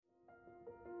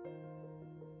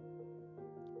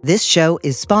This show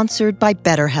is sponsored by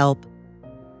BetterHelp.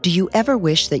 Do you ever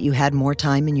wish that you had more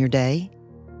time in your day?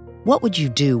 What would you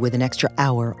do with an extra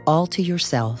hour all to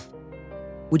yourself?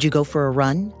 Would you go for a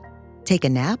run? Take a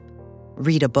nap?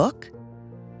 Read a book?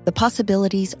 The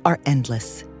possibilities are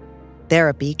endless.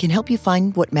 Therapy can help you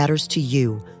find what matters to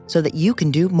you so that you can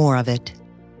do more of it.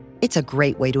 It's a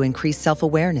great way to increase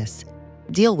self-awareness,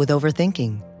 deal with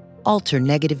overthinking, alter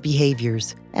negative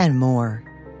behaviors, and more.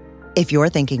 If you're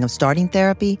thinking of starting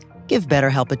therapy, give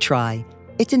BetterHelp a try.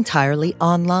 It's entirely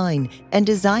online and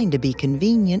designed to be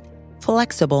convenient,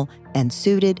 flexible, and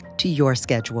suited to your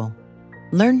schedule.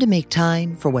 Learn to make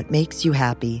time for what makes you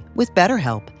happy with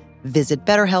BetterHelp. Visit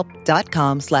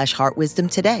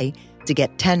BetterHelp.com/heartwisdom today to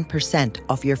get 10%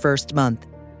 off your first month.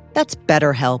 That's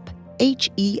BetterHelp,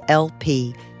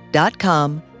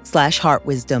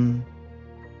 HELP.com/heartwisdom.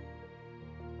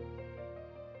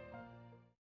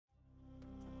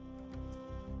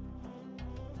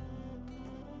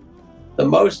 The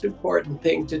most important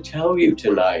thing to tell you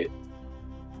tonight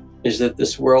is that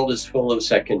this world is full of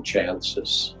second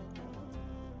chances.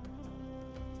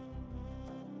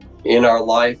 In our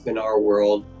life, in our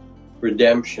world,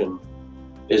 redemption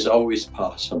is always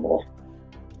possible.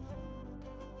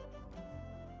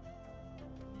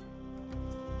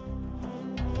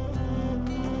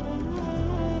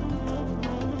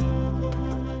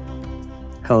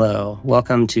 Hello,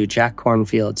 welcome to Jack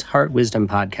Kornfield's Heart Wisdom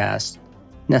Podcast,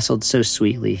 nestled so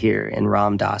sweetly here in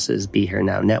Ram Dass's Be Here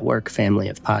Now Network family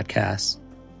of podcasts.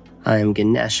 I am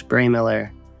Ganesh Braymiller,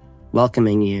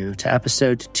 welcoming you to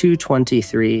episode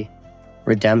 223,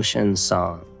 Redemption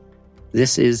Song.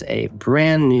 This is a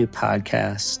brand new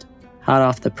podcast, hot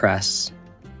off the press.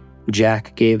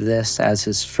 Jack gave this as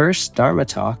his first Dharma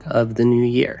talk of the new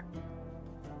year.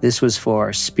 This was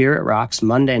for Spirit Rock's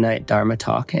Monday night Dharma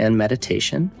talk and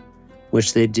meditation,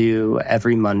 which they do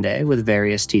every Monday with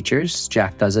various teachers.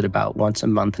 Jack does it about once a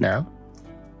month now.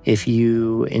 If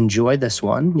you enjoy this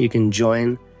one, you can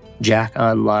join Jack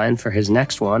online for his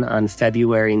next one on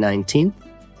February 19th.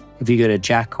 If you go to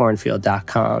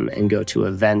jackkornfield.com and go to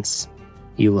events,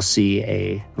 you will see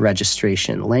a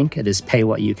registration link. It is pay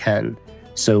what you can.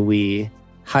 So we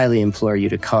highly implore you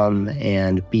to come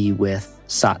and be with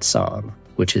satsang,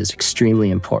 which is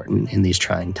extremely important in these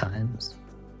trying times.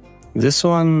 This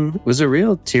one was a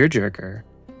real tearjerker.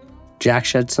 Jack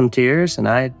shed some tears, and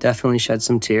I definitely shed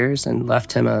some tears and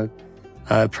left him a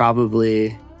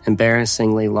probably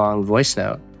embarrassingly long voice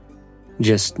note,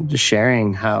 just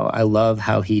sharing how I love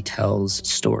how he tells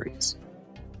stories.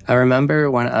 I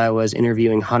remember when I was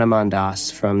interviewing Hanuman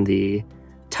Das from the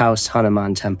Taos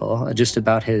Hanuman Temple, just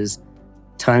about his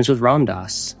times with Ram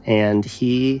Dass, and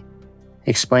he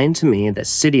explained to me that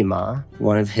Siddhi Ma,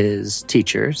 one of his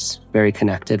teachers, very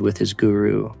connected with his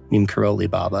guru, Neem Karoli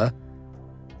Baba,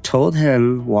 told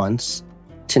him once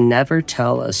to never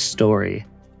tell a story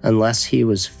unless he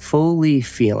was fully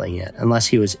feeling it, unless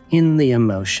he was in the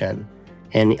emotion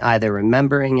and either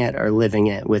remembering it or living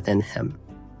it within him.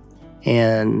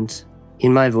 And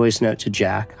in my voice note to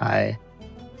Jack, I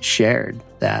shared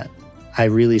that I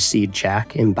really see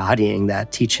Jack embodying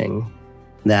that teaching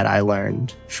that I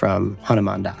learned from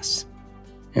Hanuman Das.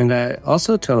 And I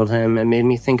also told him, it made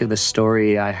me think of the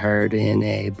story I heard in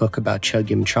a book about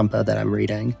Chogyam Trungpa that I'm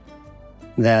reading,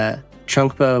 that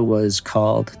Trungpa was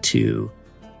called to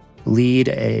lead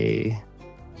a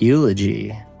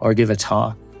eulogy or give a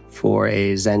talk for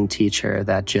a Zen teacher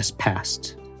that just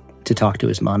passed, to talk to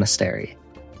his monastery.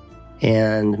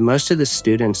 And most of the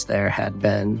students there had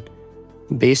been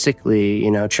basically,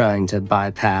 trying to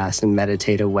bypass and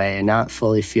meditate away and not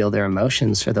fully feel their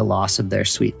emotions for the loss of their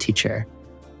sweet teacher.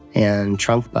 And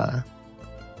Trungpa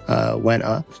went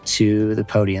up to the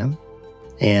podium,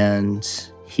 and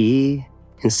he,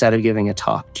 instead of giving a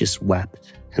talk, just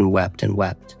wept and wept and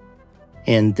wept.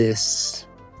 And this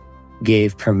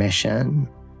gave permission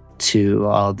to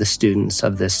all the students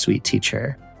of this sweet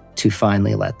teacher to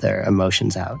finally let their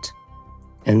emotions out.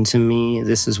 And to me,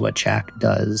 this is what Jack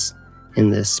does in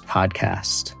this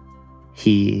podcast.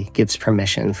 He gives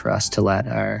permission for us to let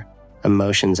our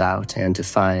emotions out and to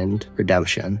find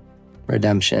redemption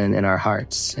in our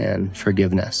hearts and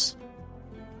forgiveness.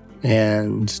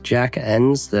 And Jack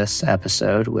ends this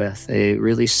episode with a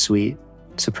really sweet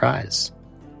surprise.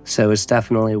 So it's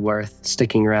definitely worth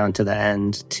sticking around to the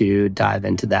end to dive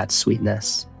into that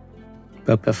sweetness.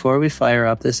 But before we fire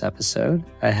up this episode,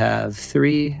 I have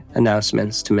 3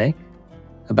 announcements to make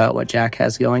about what Jack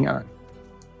has going on.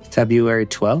 February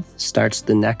 12th starts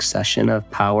the next session of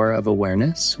Power of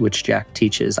Awareness, which Jack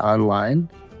teaches online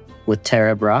with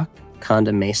Tara Brock,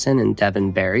 Conda Mason, and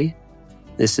Devin Barry.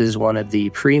 This is one of the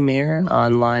premier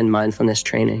online mindfulness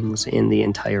trainings in the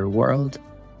entire world,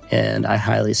 and I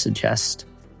highly suggest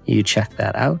you check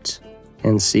that out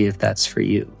and see if that's for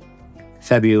you.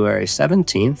 February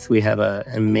 17th, we have an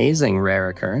amazing rare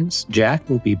occurrence. Jack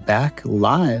will be back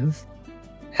live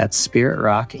at Spirit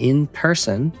Rock in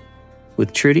person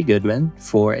with Trudy Goodman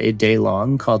for a day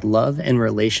long called Love and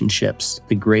Relationships,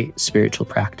 the Great Spiritual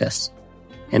Practice.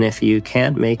 And if you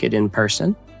can't make it in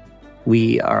person,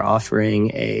 we are offering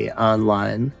an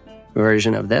online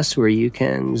version of this where you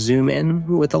can zoom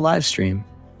in with a live stream.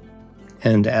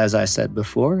 And as I said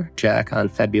before, Jack on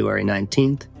February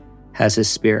 19th has his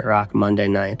Spirit Rock Monday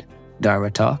night Dharma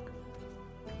Talk.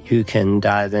 You can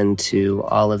dive into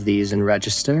all of these and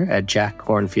register at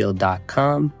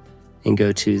jackkornfield.com and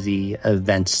go to the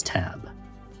events tab.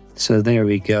 So there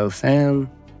we go,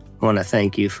 fam. I want to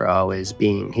thank you for always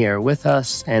being here with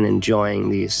us and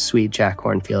enjoying these sweet Jack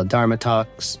Kornfield Dharma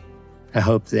Talks. I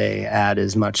hope they add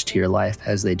as much to your life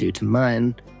as they do to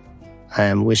mine. I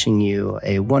am wishing you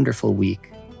a wonderful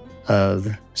week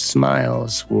of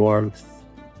smiles, warmth,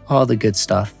 all the good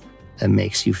stuff that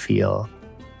makes you feel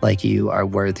like you are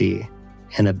worthy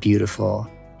and a beautiful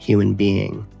human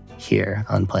being here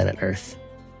on planet Earth.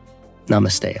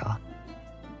 Namaste, y'all.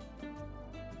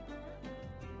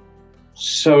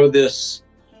 So this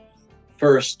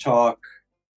first talk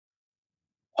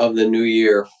of the new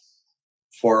year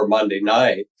for Monday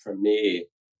night from me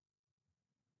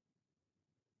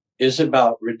is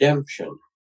about redemption.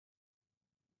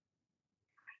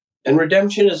 And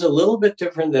redemption is a little bit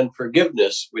different than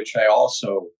forgiveness, which I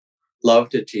also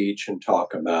love to teach and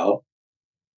talk about.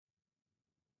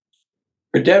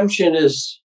 Redemption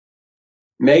is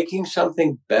making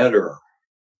something better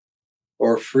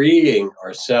or freeing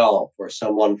ourselves or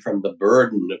someone from the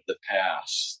burden of the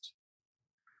past,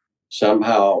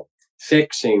 somehow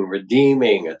fixing,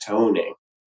 redeeming, atoning.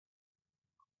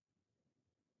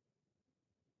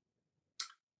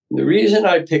 The reason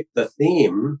I picked the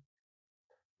theme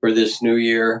for this new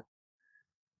year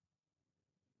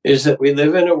is that we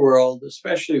live in a world,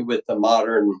 especially with the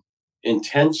modern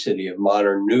intensity of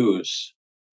modern news,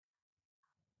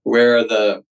 where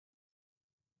the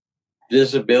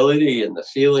visibility and the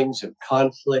feelings of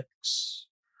conflicts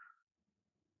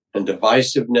and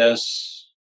divisiveness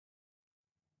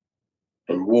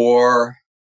and war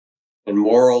and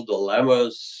moral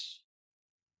dilemmas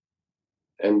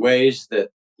and ways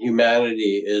that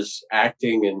humanity is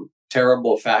acting in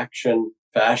terrible fashions,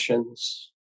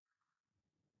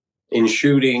 in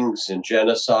shootings and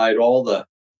genocide, all the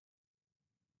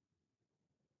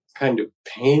kind of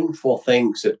painful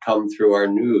things that come through our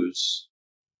news.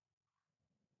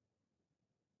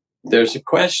 There's a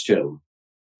question,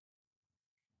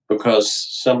 because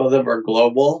some of them are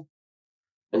global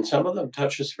and some of them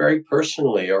touch us very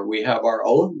personally, or we have our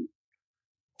own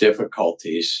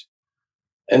difficulties,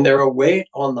 and they're a weight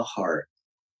on the heart.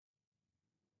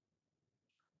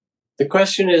 The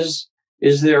question is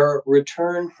there a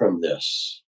return from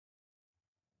this?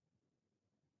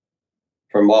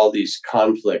 From all these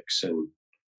conflicts and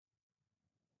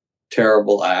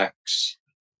terrible acts?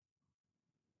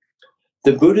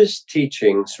 The Buddhist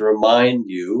teachings remind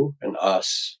you and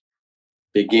us,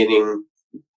 beginning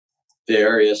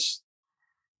various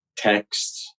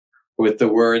texts with the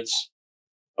words,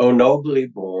 "O nobly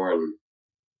born,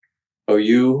 O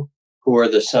you who are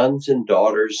the sons and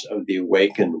daughters of the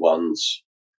awakened ones,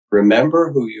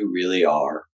 remember who you really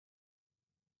are.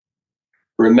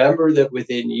 Remember that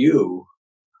within you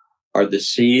are the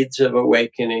seeds of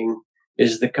awakening,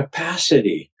 is the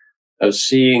capacity of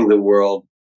seeing the world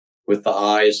with the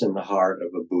eyes and the heart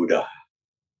of a Buddha,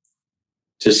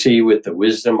 to see with the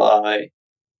wisdom eye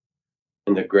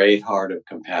and the great heart of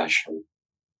compassion."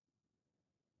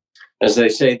 As they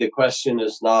say, the question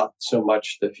is not so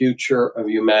much the future of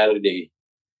humanity,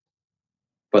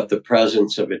 but the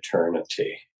presence of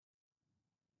eternity.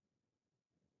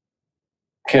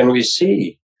 Can we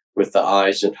see with the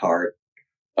eyes and heart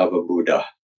of a Buddha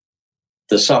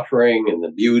the suffering and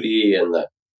the beauty and the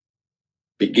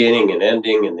beginning and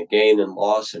ending and the gain and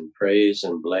loss and praise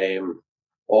and blame,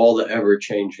 all the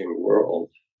ever-changing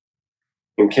world?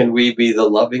 And can we be the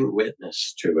loving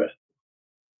witness to it?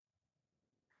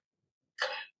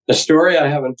 A story I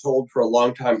haven't told for a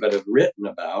long time, but have written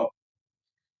about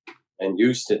and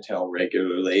used to tell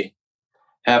regularly,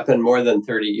 happened more than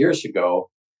 30 years ago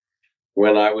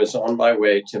when I was on my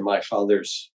way to my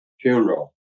father's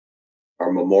funeral,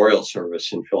 our memorial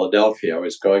service in Philadelphia. I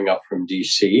was going up from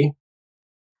DC.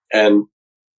 And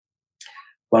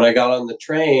when I got on the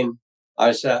train,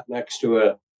 I sat next to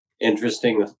an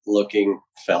interesting looking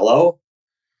fellow.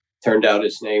 Turned out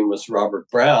his name was Robert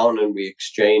Brown, and we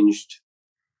exchanged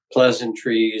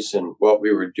pleasantries and what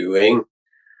we were doing.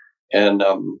 And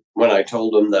when I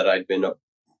told him that I'd been a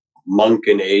monk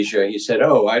in Asia, he said,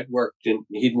 "Oh, he'd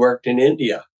worked in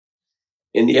India,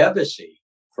 in the embassy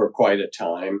for quite a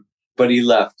time, but he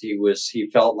left. He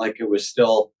felt like it was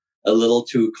still a little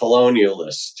too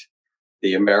colonialist,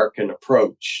 the American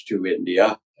approach to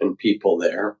India and people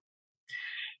there."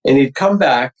 And he'd come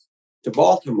back to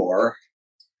Baltimore,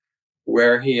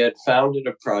 where he had founded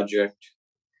a project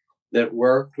that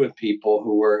worked with people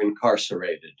who were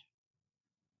incarcerated,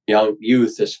 young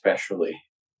youth especially.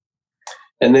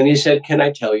 And then he said, "Can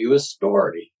I tell you a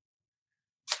story?"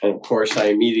 And of course, I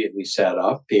immediately sat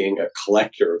up, being a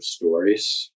collector of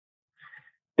stories.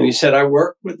 And he said, "I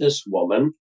worked with this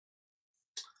woman,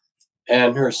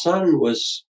 and her son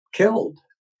was killed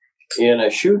in a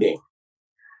shooting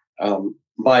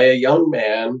by a young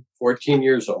man, 14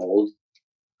 years old,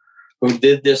 who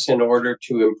did this in order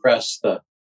to impress the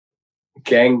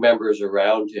gang members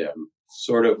around him,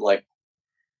 sort of like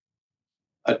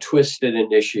a twisted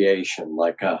initiation,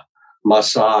 like a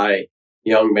Maasai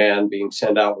young man being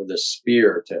sent out with a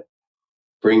spear to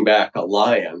bring back a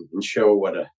lion and show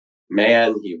what a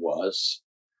man he was.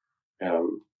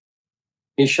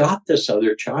 He shot this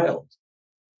other child.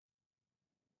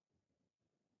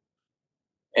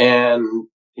 And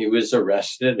he was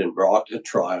arrested and brought to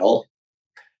trial.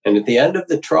 And at the end of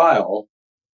the trial,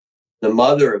 the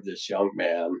mother of this young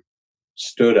man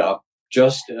stood up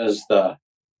just as the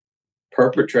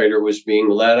perpetrator was being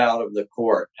led out of the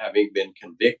court, having been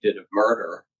convicted of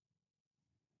murder.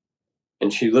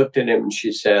 And she looked at him and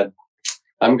she said,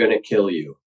 "I'm going to kill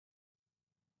you,"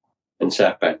 and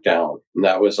sat back down. And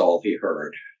that was all he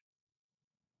heard.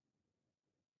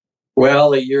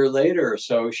 Well, a year later or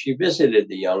so, she visited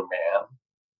the young man.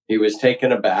 He was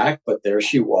taken aback, but there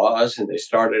she was, and they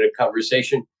started a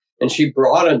conversation, and she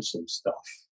brought him some stuff.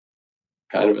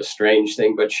 Kind of a strange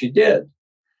thing, but she did.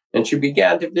 And she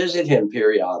began to visit him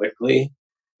periodically,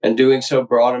 and doing so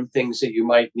brought him things that you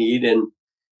might need in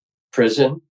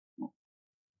prison.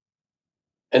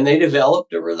 And they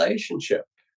developed a relationship.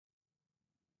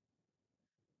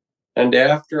 And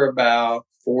after about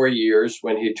 4 years,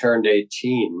 when he turned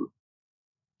 18,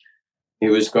 he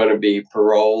was going to be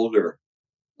paroled or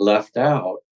left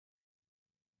out.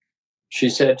 She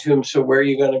said to him, "So where are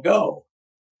you going to go?"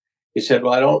 He said,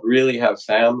 "Well, I don't really have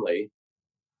family.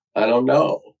 I don't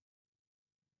know."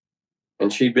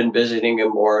 And she'd been visiting him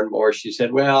more and more. She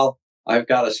said, "Well, I've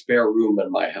got a spare room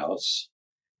in my house.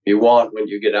 If you want, when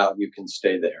you get out, you can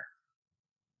stay there."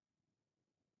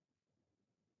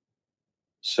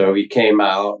 So he came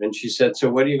out and she said, "So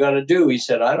what are you going to do?" He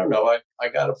said, "I don't know. I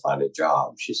got to find a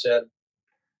job." She said,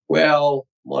 "Well,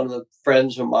 one of the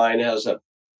friends of mine has a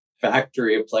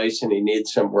factory, a place, and he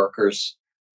needs some workers.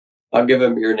 I'll give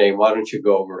him your name. Why don't you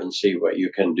go over and see what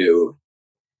you can do?"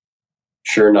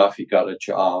 Sure enough, he got a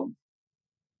job.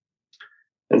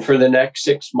 And for the next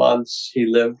 6 months, he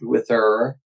lived with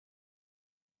her.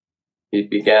 He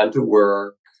began to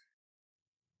work.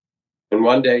 And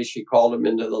one day she called him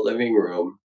into the living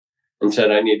room and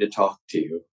said, "I need to talk to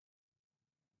you."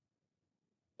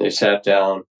 They sat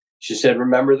down. She said,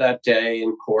 "Remember that day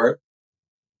in court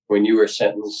when you were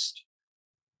sentenced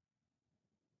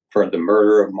for the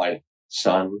murder of my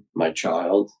son, my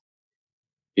child?"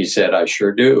 He said, "I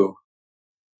sure do."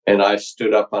 And I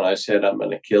stood up and I said, "I'm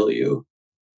going to kill you."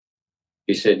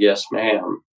 He said, "Yes,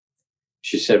 ma'am."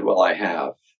 She said, "Well, I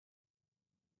have.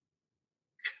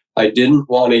 I didn't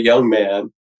want a young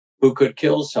man who could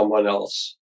kill someone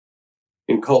else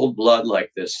in cold blood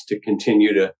like this to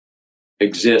continue to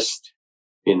exist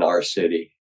in our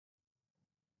city.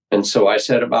 And so I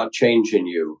set about changing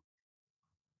you.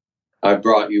 I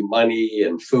brought you money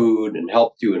and food and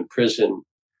helped you in prison.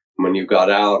 When you got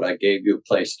out, I gave you a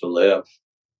place to live.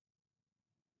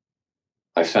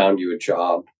 I found you a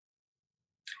job.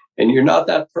 And you're not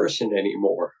that person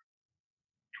anymore.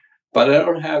 But I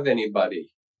don't have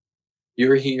anybody.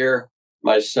 You're here.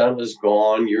 My son is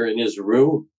gone. You're in his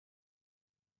room.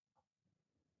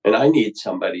 And I need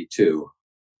somebody too.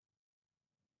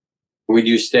 Would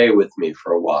you stay with me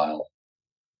for a while?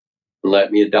 And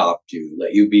let me adopt you.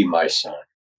 Let you be my son.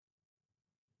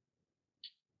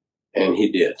 And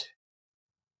he did.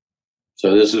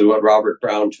 So this is what Robert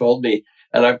Brown told me.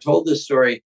 And I've told this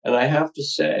story, and I have to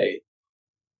say,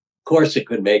 of course, it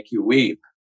could make you weep,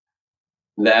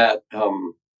 that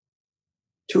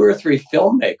 2 or 3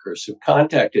 filmmakers have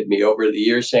contacted me over the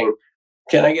years saying,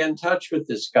 "Can I get in touch with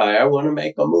this guy? I want to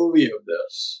make a movie of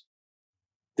this."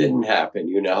 Didn't happen.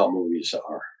 You know how movies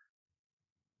are.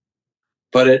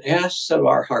 But it asks of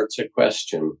our hearts a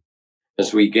question,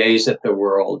 as we gaze at the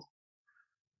world,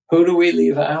 who do we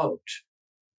leave out?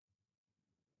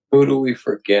 Who do we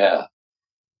forget?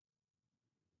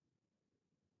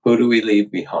 Who do we leave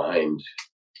behind?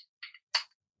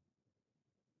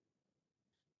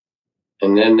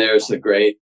 And then there's the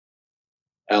great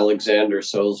Alexander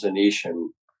Solzhenitsyn,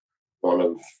 one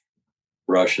of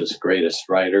Russia's greatest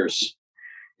writers.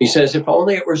 He says, if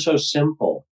only it were so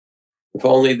simple, if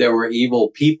only there were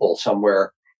evil people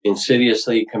somewhere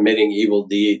insidiously committing evil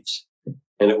deeds,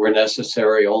 and it were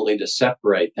necessary only to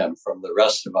separate them from the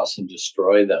rest of us and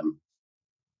destroy them.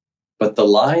 But the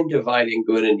line dividing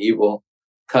good and evil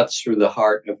cuts through the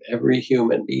heart of every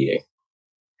human being.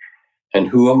 And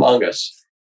who among us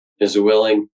is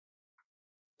willing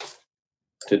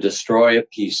to destroy a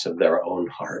piece of their own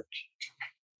heart?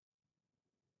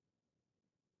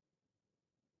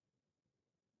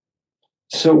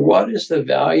 So what is the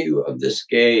value of this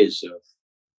gaze of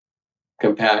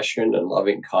compassion and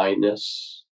loving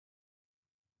kindness?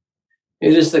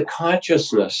 It is the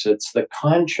consciousness, it's the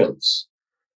conscience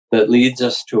that leads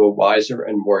us to a wiser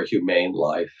and more humane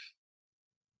life.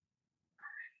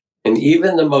 And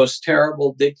even the most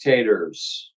terrible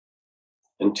dictators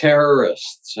and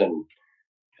terrorists and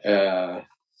the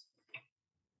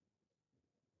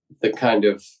kind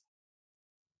of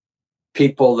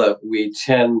people that we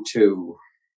tend to,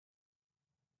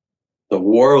 the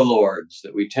warlords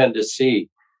that we tend to see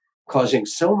causing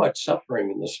so much suffering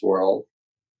in this world,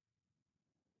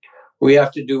 we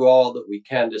have to do all that we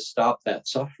can to stop that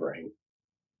suffering.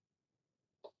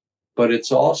 But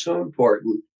it's also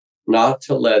important not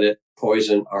to let it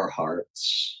poison our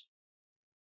hearts,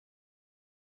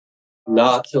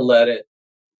 not to let it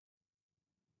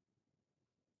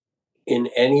in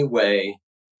any way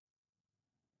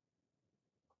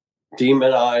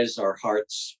demonize our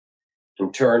hearts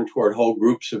and turn toward whole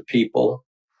groups of people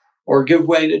or give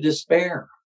way to despair.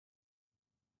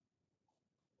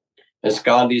 As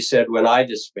Gandhi said, when I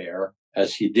despair,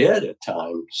 as he did at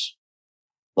times,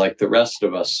 like the rest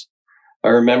of us, I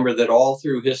remember that all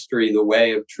through history, the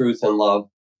way of truth and love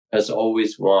has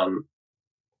always won.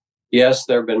 Yes,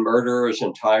 there have been murderers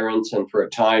and tyrants, and for a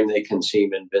time they can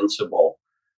seem invincible,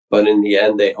 but in the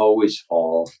end, they always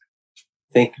fall.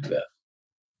 Think of it.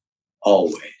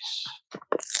 Always.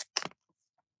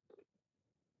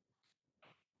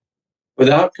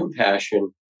 Without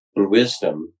compassion and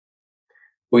wisdom,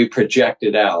 we project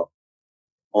it out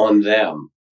on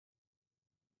them,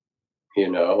 you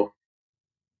know?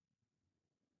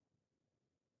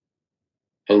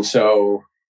 And so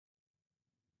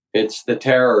it's the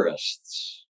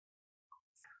terrorists,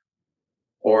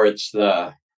 or it's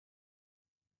the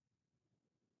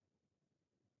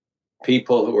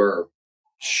people who are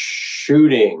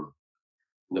shooting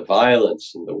the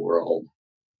violence in the world,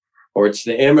 or it's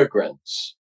the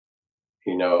immigrants,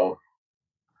 you know.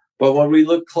 But when we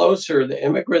look closer, the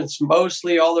immigrants,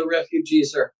 mostly all the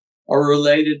refugees are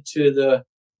related to the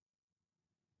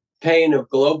pain of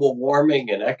global warming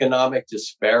and economic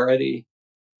disparity.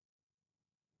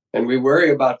 And we worry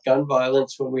about gun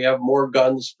violence when we have more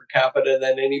guns per capita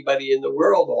than anybody in the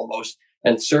world almost.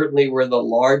 And certainly we're the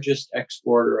largest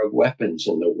exporter of weapons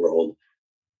in the world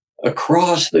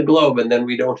across the globe, and then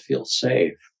we don't feel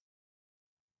safe.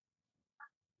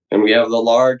 And we have the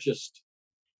largest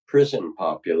prison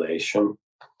population.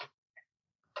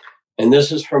 And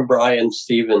this is from Bryan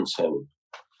Stevenson,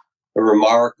 a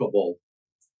remarkable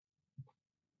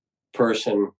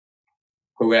person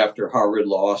who, after Harvard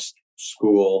Law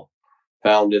School,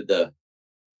 founded the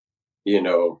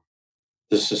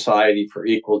Society for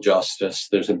Equal Justice.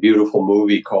 There's a beautiful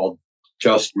movie called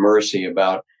Just Mercy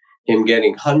about him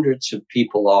getting hundreds of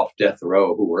people off death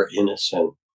row who were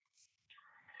innocent.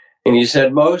 And he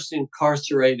said most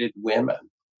incarcerated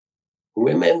women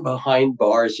behind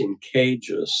bars in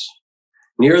cages,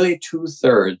 nearly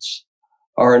 2/3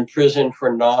 are in prison for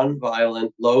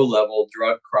nonviolent, low-level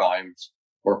drug crimes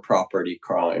or property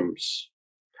crimes.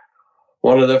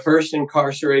 One of the first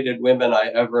incarcerated women I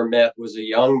ever met was a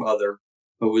young mother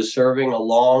who was serving a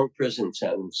long prison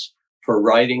sentence for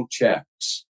writing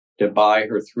checks to buy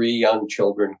her 3 young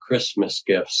children Christmas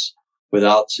gifts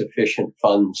without sufficient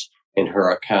funds in her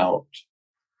account.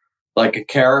 Like a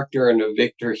character in a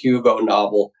Victor Hugo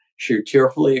novel, she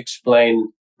tearfully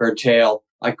explained her tale.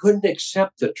 I couldn't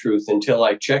accept the truth until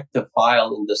I checked the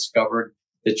file and discovered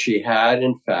that she had,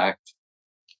 in fact,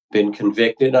 been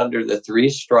convicted under the 3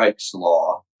 strikes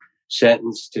law,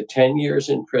 sentenced to 10 years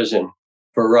in prison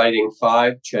for writing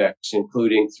 5 checks,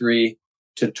 including 3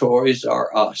 to Toys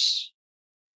R Us.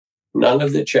 None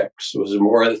of the checks was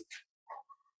more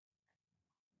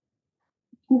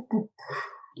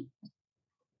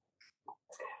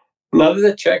None of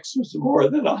the checks was more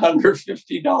than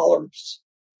 $150.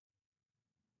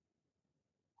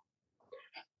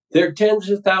 There are tens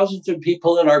of thousands of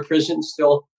people in our prisons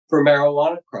still for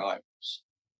marijuana crimes.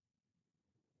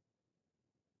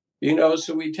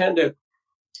 So we tend to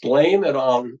blame it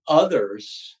on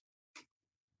others.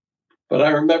 But I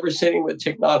remember sitting with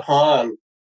Thich Nhat Hanh.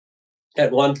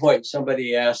 At one point,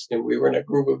 somebody asked him, we were in a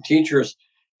group of teachers,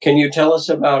 can you tell us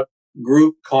about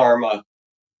group karma?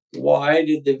 Why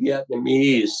did the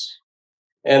Vietnamese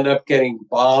end up getting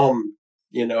bombed,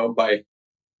 by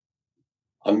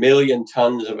 1 million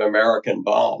tons of American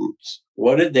bombs?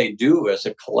 What did they do as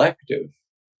a collective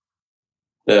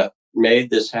that made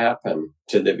this happen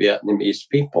to the Vietnamese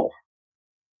people?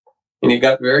 And he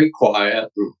got very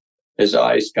quiet, and his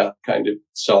eyes got kind of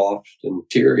soft and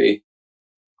teary.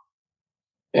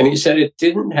 And he said, it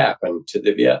didn't happen to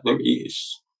the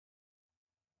Vietnamese.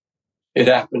 It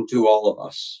happened to all of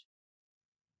us.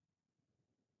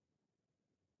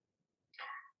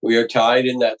 We are tied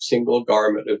in that single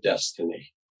garment of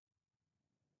destiny.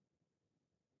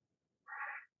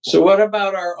 So what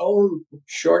about our own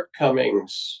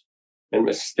shortcomings and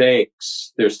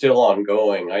mistakes? They're still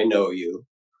ongoing. I know you.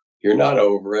 You're not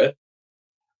over it.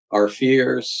 Our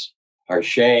fears, our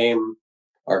shame,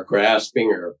 our grasping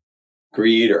or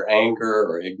greed or anger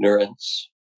or ignorance,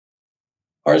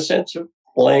 our sense of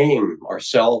blame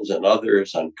ourselves and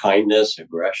others, unkindness,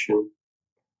 aggression.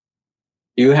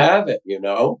 You have it,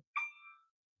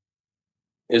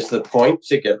 Is the point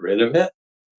to get rid of it?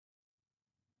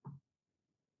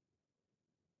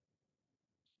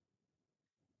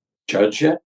 Judge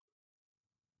it?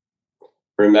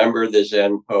 Remember the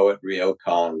Zen poet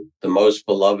Ryokan, the most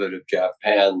beloved of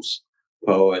Japan's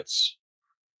poets,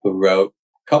 who wrote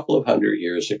a couple of 100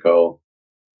 years ago,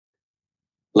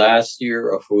 last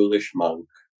year a foolish monk,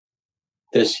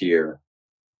 this year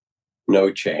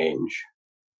no change.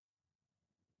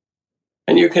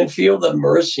 And you can feel the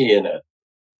mercy in it.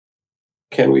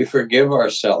 Can we forgive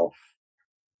ourselves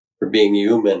for being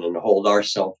human and hold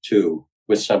ourselves too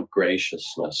with some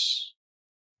graciousness?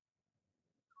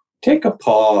 Take a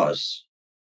pause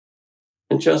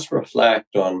and just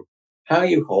reflect on how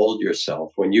you hold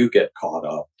yourself when you get caught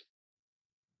up,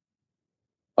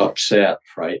 upset,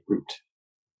 frightened.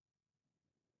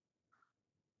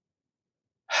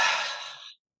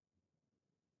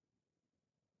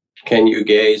 Can you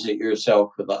gaze at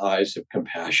yourself with the eyes of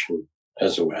compassion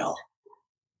as well?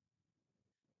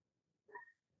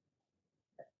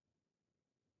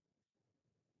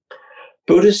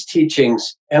 Buddhist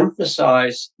teachings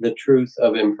emphasize the truth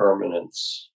of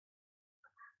impermanence.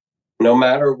 No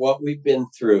matter what we've been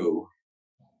through,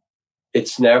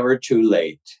 it's never too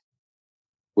late.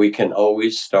 We can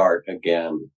always start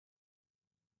again.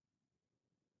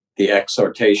 The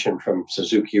exhortation from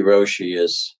Suzuki Roshi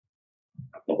is,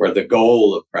 or the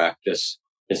goal of practice,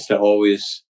 is to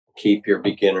always keep your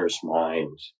beginner's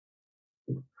mind.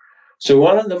 So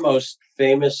one of the most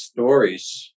famous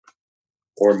stories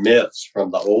or myths from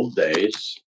the old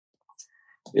days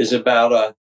is about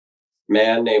a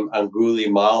man named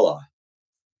Angulimala,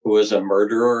 who was a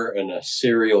murderer and a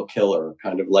serial killer,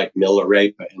 kind of like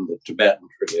Milarepa in the Tibetan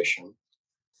tradition.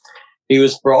 He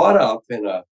was brought up in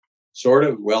a sort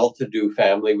of well-to-do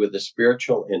family with a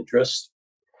spiritual interest.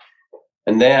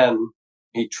 And then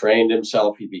he trained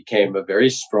himself. He became a very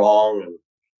strong and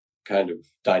kind of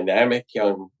dynamic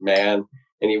young man.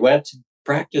 And he went to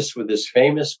practice with this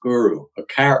famous guru, a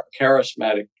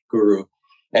charismatic guru,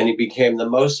 and he became the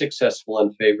most successful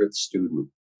and favorite student.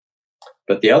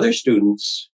 But the other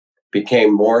students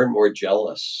became more and more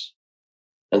jealous.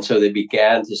 And so they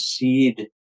began to seed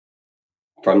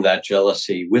from that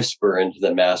jealousy, whisper into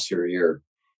the master ear,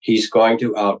 he's going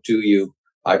to outdo you.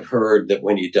 I've heard that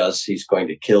when he does, he's going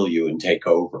to kill you and take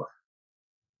over.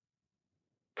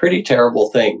 Pretty terrible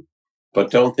thing,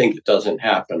 but don't think it doesn't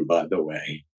happen, by the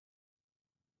way.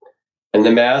 And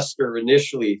the master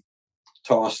initially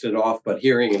tossed it off, but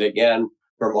hearing it again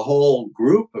from a whole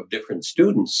group of different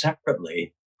students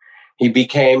separately, he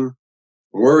became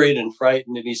worried and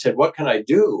frightened. And he said, what can I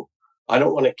do? I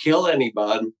don't want to kill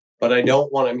anybody, but I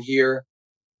don't want him here.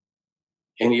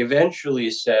 And he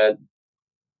eventually said,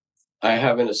 I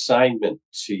have an assignment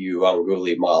to you,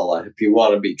 Angulimala. If you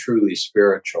want to be truly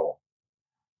spiritual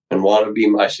and want to be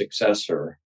my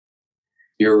successor,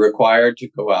 you're required to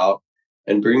go out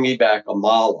and bring me back a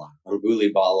mala.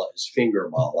 Angulimala is finger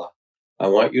mala. I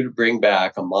want you to bring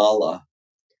back a mala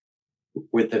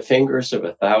with the fingers of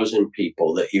 1,000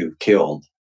 people that you've killed.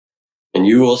 And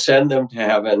you will send them to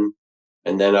heaven,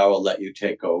 and then I will let you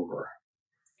take over.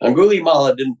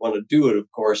 Angulimala didn't want to do it,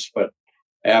 of course, but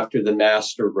after the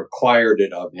master required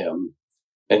it of him,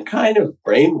 and kind of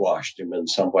brainwashed him in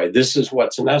some way. This is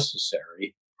what's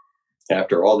necessary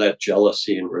after all that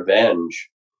jealousy and revenge.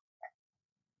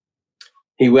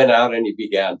 He went out and he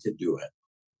began to do it.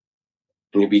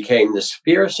 And he became this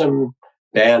fearsome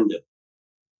bandit.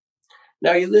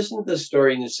 Now you listen to the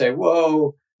story and you say,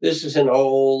 whoa, this is an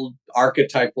old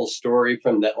archetypal story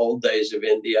from the old days of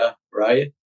India,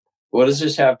 right? What does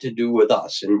this have to do with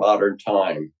us in modern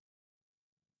time?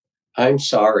 I'm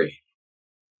sorry.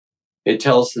 It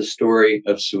tells the story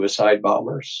of suicide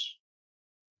bombers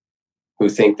who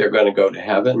think they're going to go to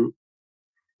heaven.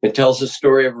 It tells the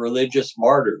story of religious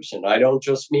martyrs. And I don't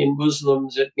just mean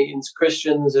Muslims. It means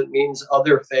Christians. It means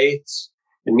other faiths.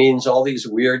 It means all these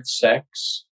weird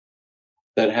sects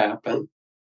that happen.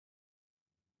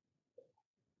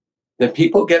 That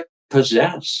people get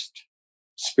possessed,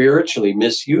 spiritually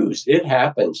misused. It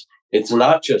happens. It's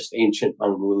not just ancient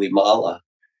Angulimala.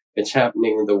 It's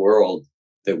happening in the world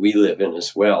that we live in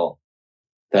as well.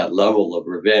 That level of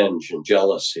revenge and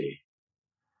jealousy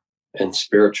and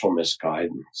spiritual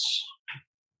misguidance.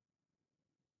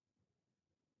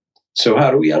 So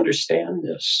how do we understand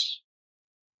this?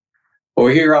 Well,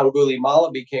 here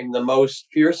Angulimala became the most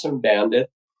fearsome bandit,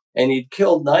 and he'd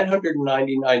killed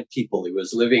 999 people. He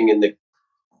was living in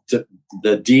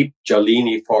the deep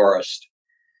Jalini forest.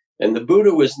 And the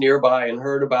Buddha was nearby and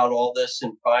heard about all this,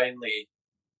 and finally,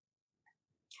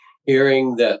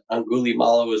 hearing that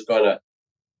Angulimala was going to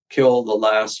kill the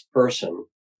last person,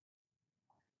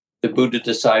 the Buddha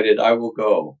decided, I will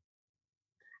go.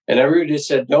 And everybody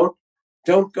said,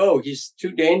 don't go. He's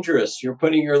too dangerous. You're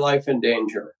putting your life in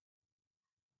danger.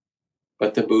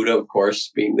 But the Buddha, of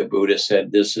course, being the Buddha,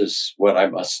 said, this is what I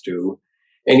must do.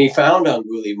 And he found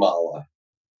Angulimala.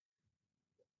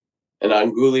 And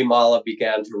Angulimala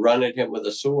began to run at him with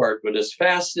a sword. But as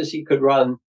fast as he could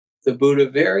run, the Buddha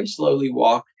very slowly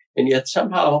walked. And yet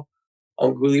somehow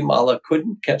Angulimala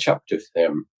couldn't catch up to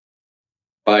him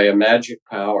by a magic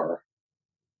power.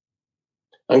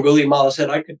 Angulimala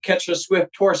said, I could catch a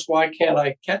swift horse. Why can't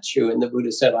I catch you? And the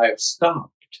Buddha said, I have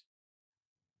stopped.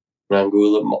 And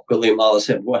Angulimala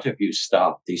said, what have you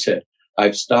stopped? He said,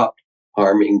 I've stopped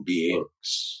harming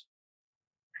beings.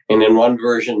 And in one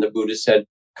version, the Buddha said,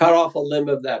 cut off a limb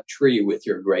of that tree with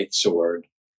your great sword.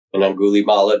 And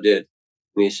Angulimala did.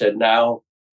 And he said, now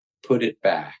put it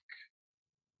back.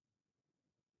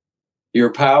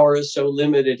 Your power is so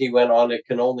limited, he went on, it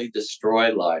can only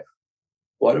destroy life.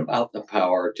 What about the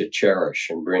power to cherish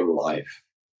and bring life?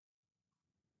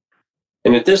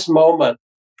 And at this moment,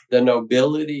 the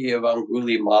nobility of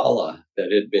Angulimala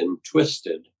that had been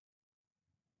twisted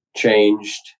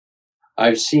changed.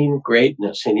 I've seen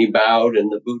greatness. And he bowed,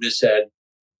 and the Buddha said,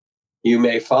 you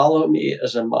may follow me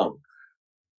as a monk.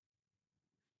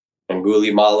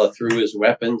 Angulimala threw his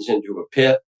weapons into a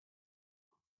pit.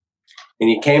 And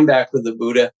he came back with the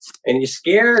Buddha, and he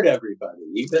scared everybody,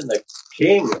 even the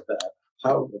king of that.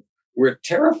 How we're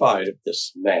terrified of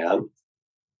this man.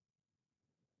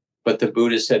 But the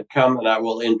Buddha said, come and I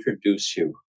will introduce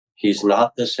you. He's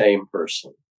not the same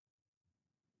person.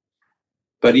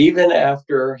 But even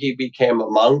after he became a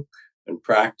monk and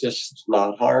practiced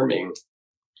not harming,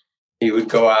 he would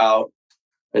go out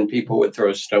and people would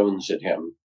throw stones at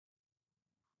him.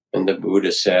 And the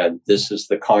Buddha said, this is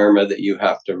the karma that you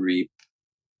have to reap.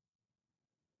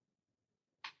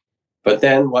 But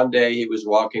then one day he was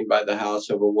walking by the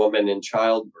house of a woman in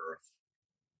childbirth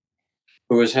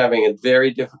who was having a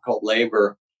very difficult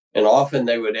labor. And often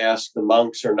they would ask the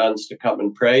monks or nuns to come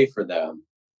and pray for them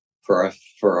for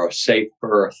a safe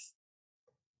birth.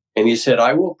 And he said,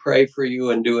 I will pray for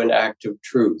you and do an act of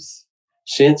truth.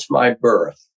 Since my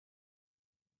birth,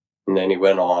 and then he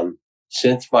went on,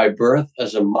 since my birth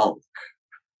as a monk,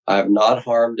 I have not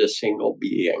harmed a single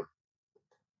being.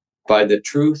 By the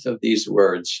truth of these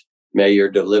words, may your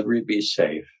delivery be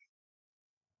safe.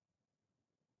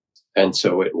 And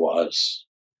so it was.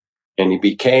 And he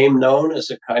became known as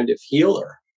a kind of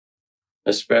healer,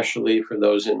 especially for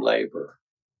those in labor.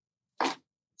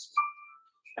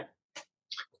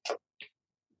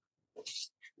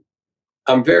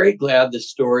 I'm very glad the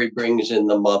story brings in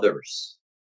the mothers,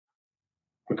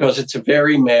 because it's a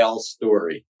very male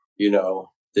story,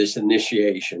 this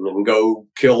initiation and go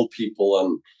kill people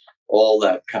and all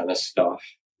that kind of stuff.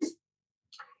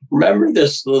 Remember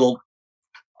this little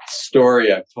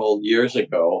story I told years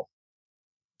ago?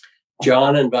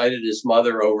 John invited his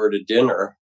mother over to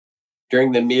dinner.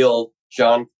 During the meal,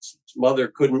 John's mother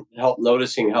couldn't help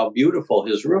noticing how beautiful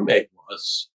his roommate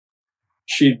was.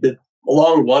 She'd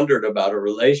long wondered about a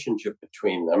relationship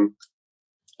between them.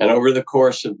 And over the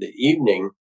course of the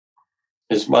evening,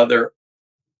 his mother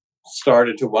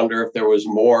started to wonder if there was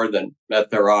more than met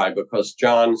their eye, because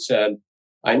John said,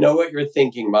 I know what you're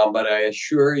thinking, Mom, but I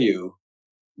assure you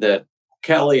that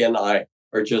Kelly and I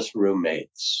are just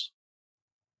roommates.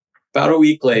 About a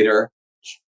week later,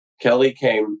 Kelly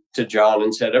came to John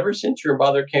and said, ever since your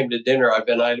mother came to dinner, I've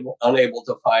been unable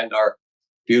to find our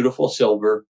beautiful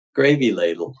silver gravy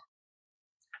ladle.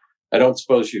 I don't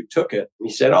suppose you took it. He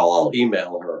said, oh, I'll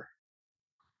email her.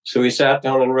 So he sat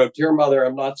down and wrote, Dear Mother,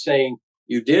 I'm not saying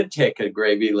you did take a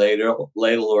gravy ladle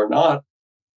or not,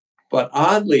 but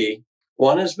oddly,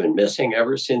 one has been missing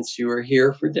ever since you were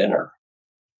here for dinner.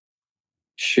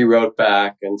 She wrote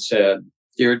back and said,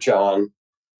 Dear John,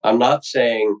 I'm not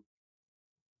saying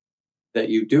that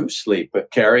you do sleep with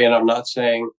Carrie, and I'm not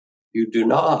saying you do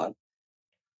not.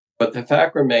 But the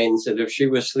fact remains that if she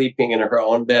was sleeping in her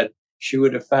own bed, she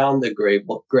would have found the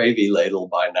gravy ladle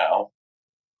by now.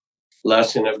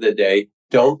 Lesson of the day,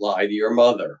 don't lie to your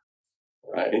mother,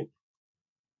 right?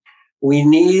 We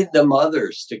need the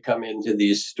mothers to come into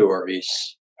these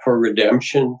stories for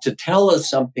redemption, to tell us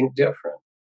something different.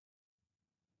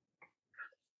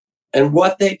 And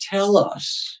what they tell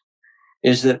us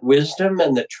is that wisdom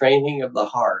and the training of the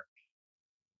heart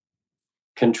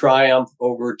can triumph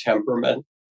over temperament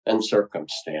and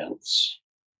circumstance.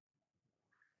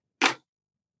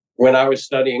 When I was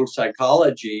studying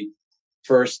psychology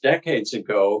first decades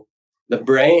ago, the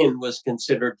brain was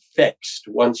considered fixed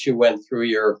once you went through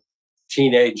your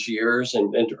teenage years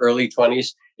and into early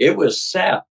 20s. It was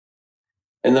set.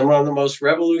 And then one of the most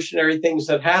revolutionary things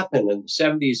that happened in the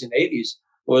 70s and 80s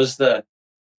was the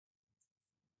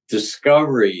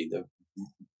discovery, the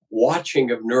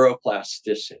watching of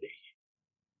neuroplasticity.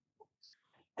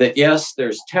 That yes,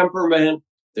 there's temperament,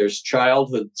 there's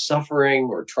childhood suffering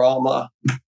or trauma,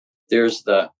 there's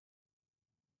the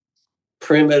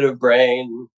primitive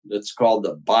brain that's called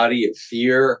the body of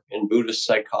fear in Buddhist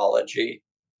psychology.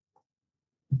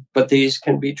 But these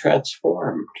can be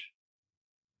transformed.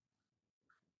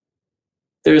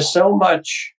 There's so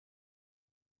much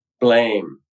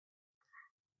blame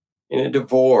in a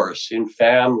divorce, in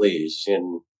families,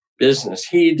 in business.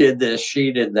 He did this,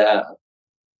 she did that.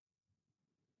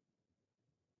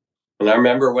 And I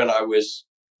remember when I was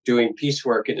doing peace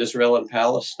work in Israel and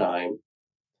Palestine,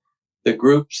 the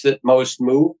groups that most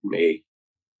moved me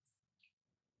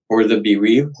were the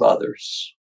bereaved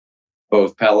mothers,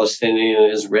 both Palestinian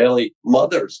and Israeli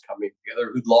mothers coming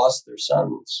together who'd lost their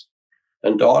sons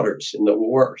and daughters in the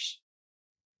wars,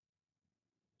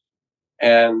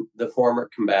 and the former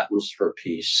combatants for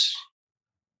peace.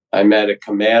 I met a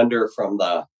commander from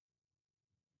the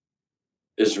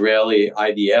Israeli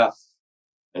IDF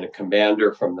and a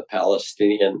commander from the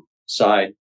Palestinian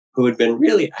side who had been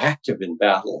really active in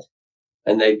battle,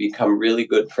 and they'd become really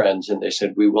good friends, and they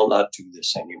said, we will not do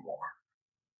this anymore.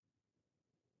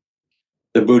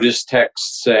 The Buddhist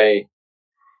texts say,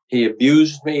 he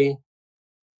abused me,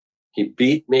 he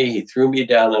beat me, he threw me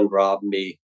down and robbed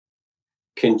me.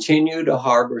 Continue to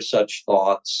harbor such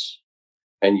thoughts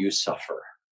and you suffer.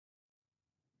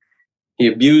 He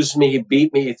abused me, he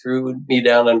beat me, he threw me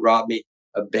down and robbed me.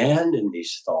 Abandon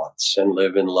these thoughts and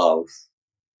live in love.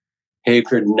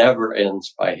 Hatred never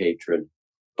ends by hatred,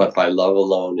 but by love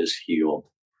alone is healed.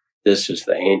 This is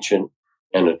the ancient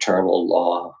and eternal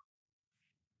law.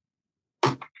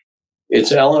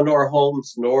 It's Eleanor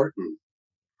Holmes Norton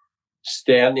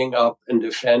standing up and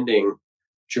defending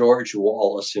George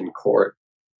Wallace in court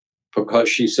because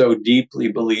she so deeply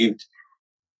believed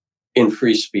in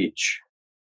free speech.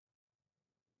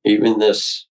 Even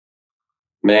this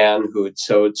man who had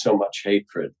sowed so much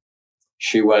hatred,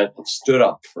 she went and stood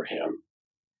up for him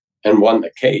and won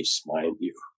the case, mind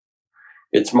you.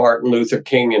 It's Martin Luther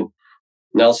King and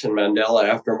Nelson Mandela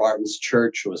after Martin's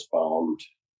church was bombed.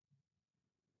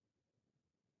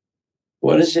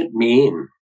 What does it mean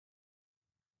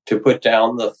to put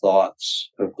down the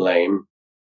thoughts of blame,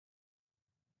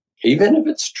 even if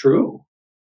it's true,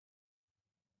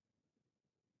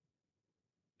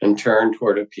 and turn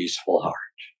toward a peaceful heart?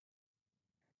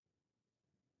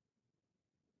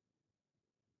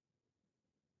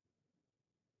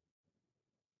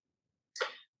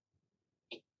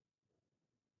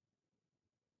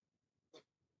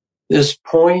 This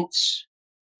points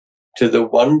to the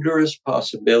wondrous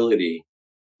possibility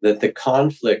that the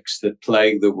conflicts that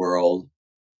plague the world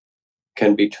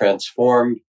can be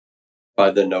transformed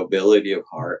by the nobility of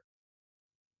heart.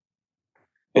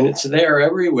 And it's there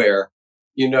everywhere.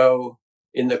 You know,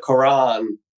 in the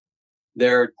Quran,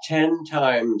 there are 10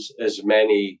 times as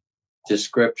many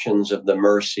descriptions of the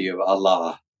mercy of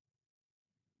Allah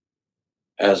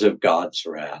as of God's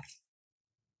wrath.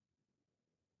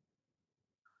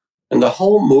 And the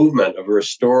whole movement of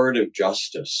restorative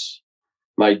justice,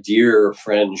 my dear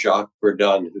friend Jacques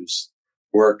Verdun, who's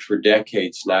worked for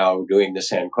decades now doing the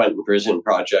San Quentin Prison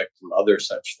Project and other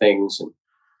such things, and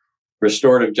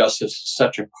restorative justice is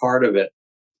such a part of it.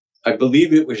 I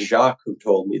believe it was Jacques who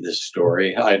told me this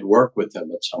story. I'd worked with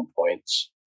him at some points,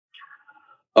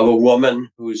 of a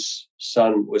woman whose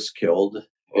son was killed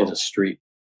in a street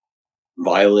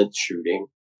violent shooting.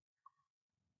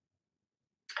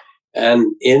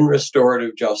 And in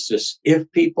restorative justice,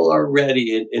 if people are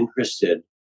ready and interested,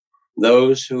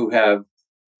 those who have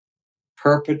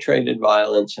perpetrated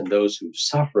violence and those who've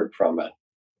suffered from it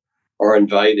are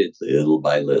invited little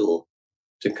by little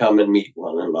to come and meet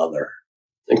one another.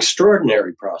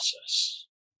 Extraordinary process.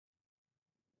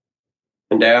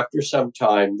 And after some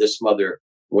time, this mother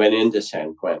went into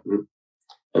San Quentin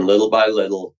and little by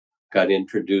little got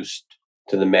introduced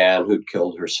to the man who'd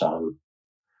killed her son,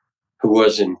 who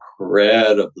was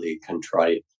incredibly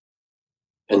contrite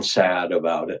and sad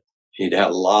about it. He'd had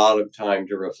a lot of time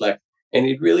to reflect, and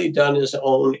he'd really done his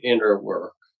own inner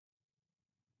work.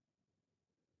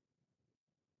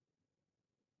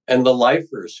 And the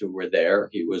lifers who were there,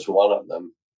 he was one of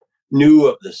them, knew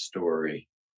of the story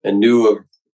and knew of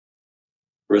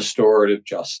restorative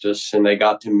justice. And they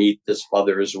got to meet this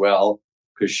mother as well,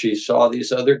 because she saw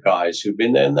these other guys who'd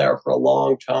been in there for a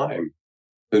long time,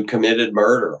 who'd committed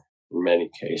murder in many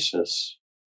cases.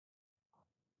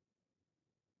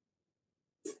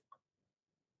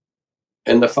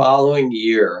 And the following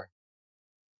year,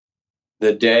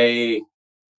 the day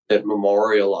that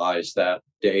memorialized that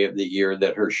day of the year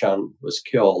that her son was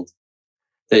killed,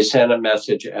 they sent a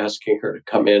message asking her to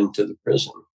come into the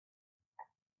prison.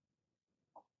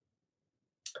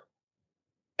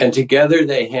 And together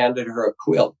they handed her a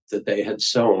quilt that they had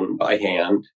sewn by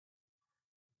hand,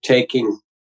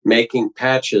 making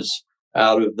patches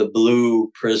out of the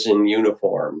blue prison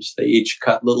uniforms. They each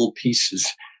cut little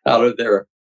pieces out of their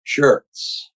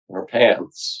shirts or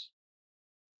pants.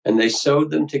 And they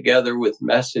sewed them together with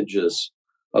messages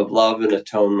of love and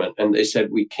atonement. And they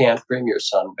said, we can't bring your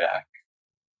son back,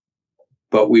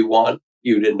 but we want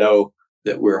you to know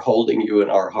that we're holding you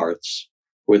in our hearts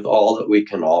with all that we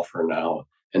can offer now.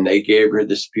 And they gave her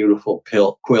this beautiful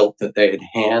quilt that they had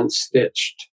hand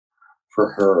stitched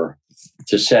for her,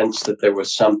 to sense that there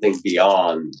was something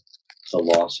beyond the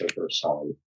loss of her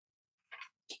son.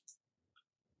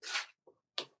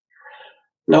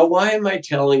 Now, why am I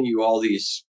telling you all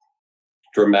these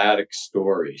dramatic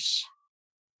stories?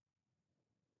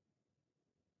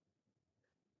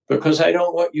 Because I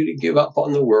don't want you to give up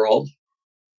on the world.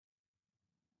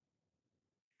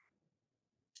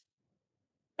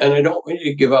 And I don't want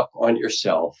you to give up on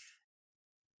yourself.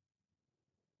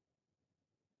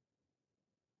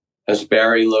 As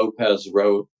Barry Lopez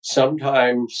wrote,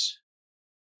 sometimes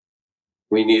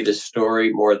we need a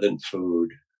story more than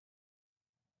food.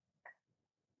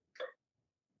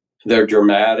 They're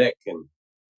dramatic and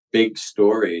big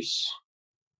stories.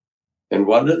 And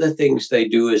one of the things they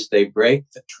do is they break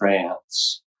the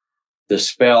trance, the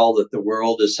spell that the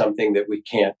world is something that we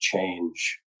can't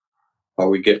change, or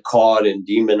we get caught in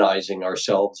demonizing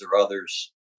ourselves or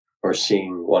others, or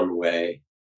seeing one way.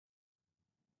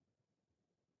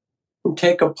 And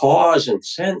take a pause and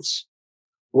sense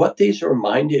what these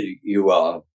reminded you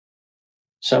of,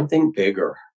 something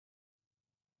bigger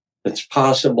that's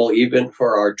possible even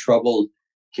for our troubled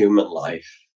human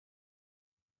life.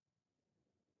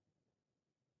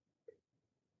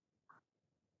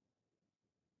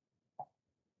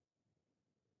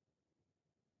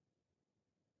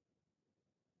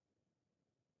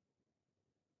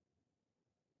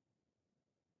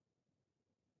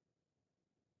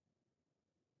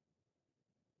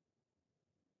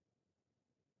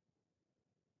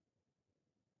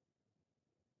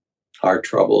 Our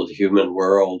troubled human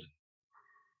world.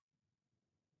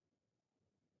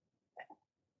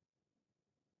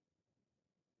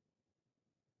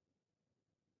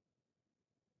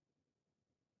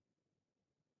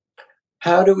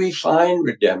 How do we find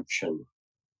redemption?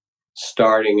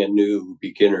 Starting a new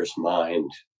beginner's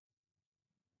mind.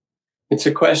 It's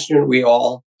a question we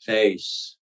all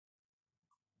face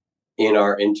in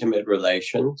our intimate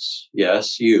relations.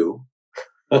 Yes, you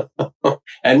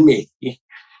and me.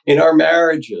 In our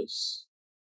marriages.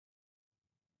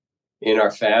 In our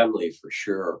family, for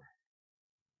sure.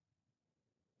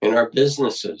 In our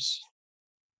businesses,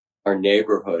 our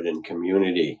neighborhood and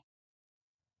community.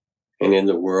 And in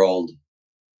the world,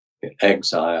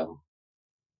 exile.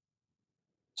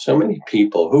 So many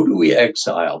people. Who do we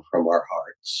exile from our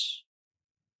hearts?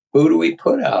 Who do we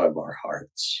put out of our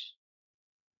hearts?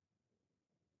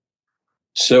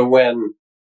 So when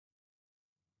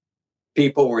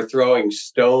People were throwing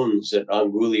stones at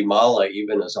Angulimala,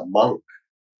 even as a monk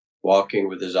walking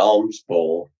with his alms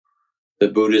bowl. The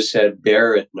Buddha said,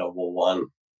 "Bear it, noble one.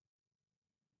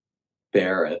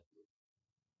 Bear it."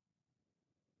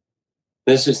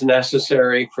 This is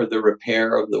necessary for the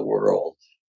repair of the world.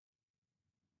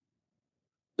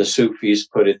 The Sufis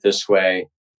put it this way: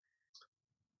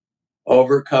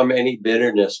 overcome any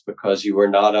bitterness because you are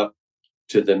not up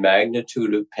to the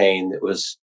magnitude of pain that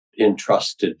was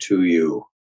entrusted to you.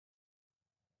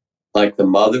 Like the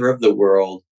mother of the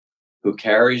world who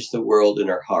carries the world in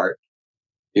her heart,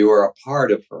 you are a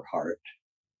part of her heart,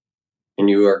 and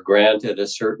you are granted a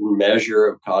certain measure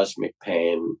of cosmic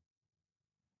pain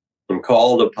and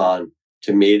called upon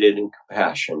to meet it in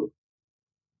compassion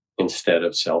instead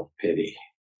of self-pity.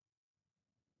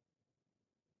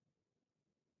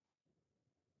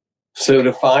 So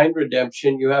to find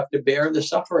redemption, you have to bear the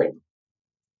suffering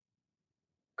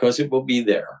because it will be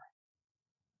there.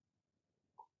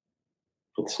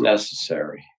 It's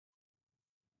necessary.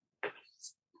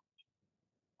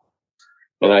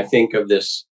 And I think of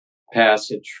this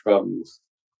passage from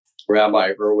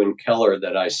Rabbi Erwin Keller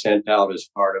that I sent out as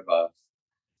part of a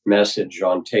message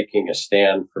on taking a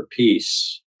stand for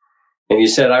peace. And he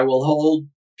said, "I will hold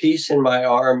peace in my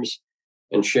arms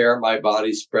and share my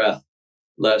body's breath,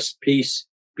 lest peace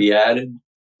be added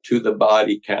to the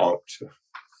body count.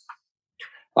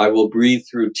 I will breathe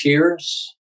through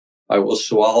tears. I will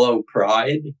swallow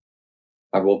pride.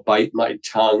 I will bite my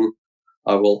tongue.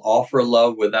 I will offer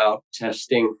love without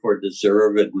testing for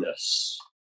deservedness.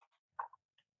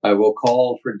 I will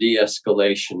call for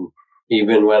de-escalation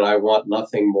even when I want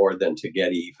nothing more than to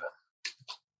get even."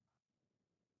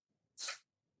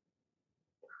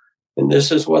 And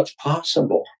this is what's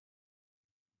possible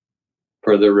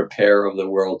for the repair of the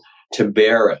world, to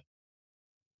bear it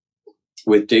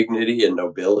with dignity and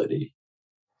nobility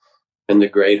and the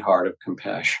great heart of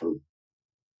compassion.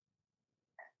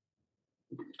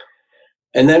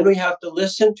 And then we have to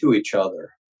listen to each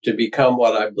other to become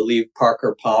what I believe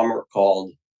Parker Palmer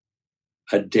called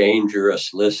a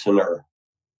dangerous listener.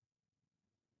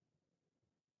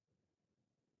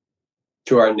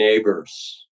 To our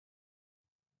neighbors,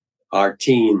 our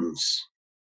teens,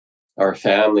 our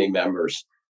family members,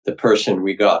 the person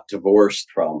we got divorced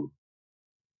from.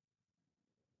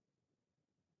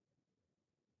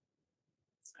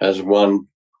 As one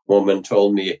woman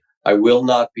told me, "I will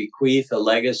not bequeath a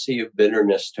legacy of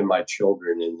bitterness to my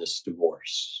children in this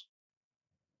divorce.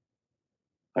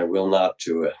 I will not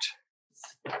do it."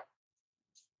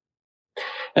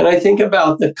 And I think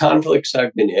about the conflicts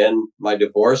I've been in. My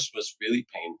divorce was really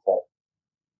painful.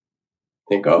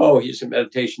 Think, oh, he's a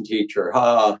meditation teacher.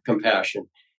 Compassion.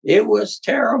 It was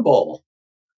terrible.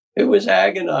 It was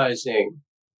agonizing.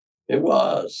 It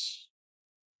was,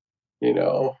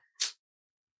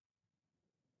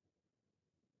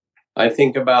 I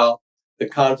think about the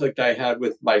conflict I had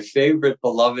with my favorite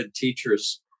beloved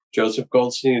teachers, Joseph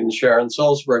Goldstein and Sharon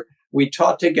Salzberg. We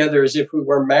taught together as if we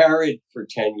were married for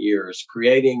 10 years,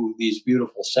 creating these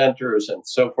beautiful centers and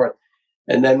so forth.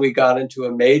 And then we got into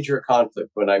a major conflict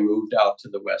when I moved out to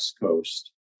the West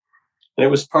Coast. And it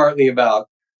was partly about,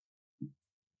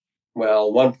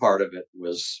 one part of it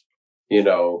was,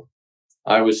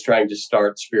 I was trying to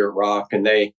start Spirit Rock and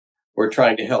they were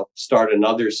trying to help start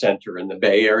another center in the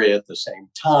Bay Area at the same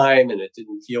time. And it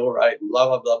didn't feel right and blah,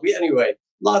 blah, blah. Anyway,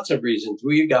 lots of reasons.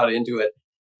 We got into it.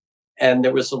 And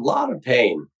there was a lot of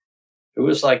pain. It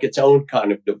was like its own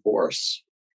kind of divorce.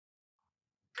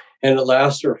 And it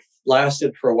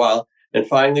lasted for a while. And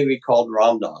finally, we called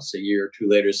Ram Dass a year or two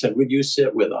later, said, "Would you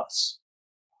sit with us?"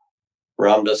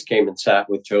 Ram Dass came and sat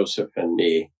with Joseph and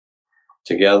me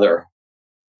together.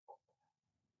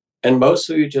 And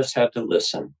mostly we just had to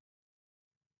listen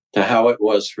to how it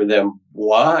was for them.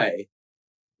 Why?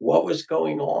 What was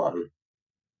going on?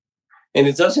 And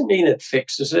it doesn't mean it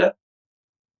fixes it.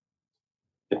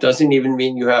 It doesn't even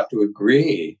mean you have to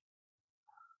agree.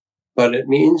 But it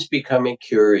means becoming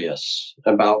curious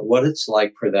about what it's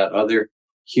like for that other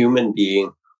human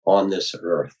being on this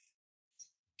earth.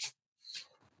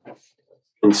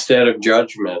 Instead of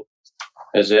judgment,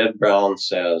 as Ed Brown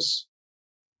says,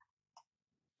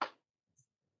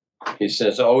 he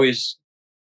says, "Always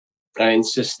I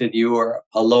insisted you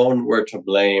alone were to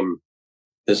blame.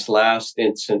 This last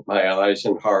instant, my eyes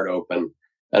and heart open,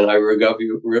 and I regard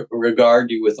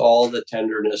you with all the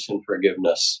tenderness and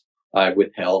forgiveness I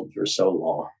withheld for so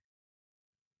long."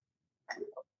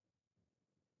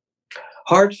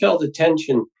 Heartfelt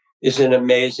attention is an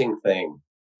amazing thing.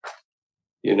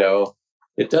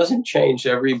 It doesn't change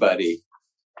everybody,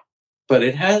 but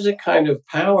it has a kind of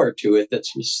power to it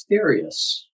that's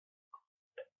mysterious.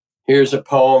 Here's a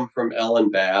poem from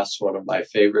Ellen Bass, one of my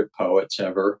favorite poets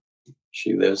ever.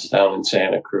 She lives down in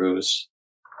Santa Cruz.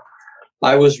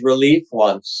 I was relief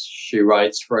once, she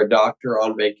writes, for a doctor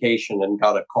on vacation and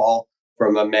got a call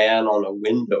from a man on a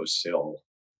windowsill.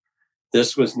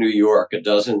 This was New York, a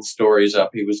dozen stories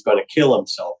up. He was going to kill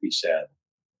himself, he said.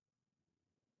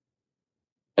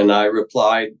 And I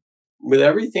replied with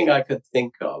everything I could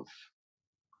think of.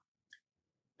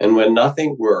 And when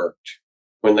nothing worked,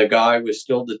 when the guy was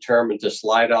still determined to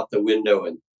slide out the window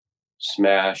and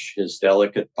smash his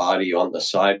delicate body on the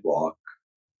sidewalk,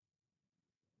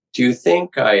 do you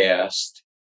think, I asked,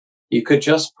 you could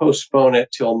just postpone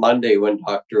it till Monday when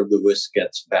Dr. Lewis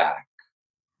gets back?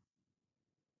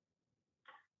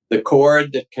 The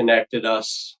cord that connected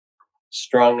us,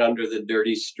 strung under the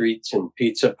dirty streets and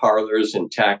pizza parlors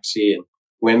and taxi and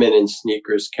women in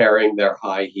sneakers carrying their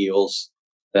high heels,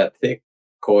 that thick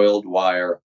coiled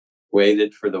wire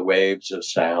waited for the waves of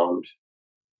sound.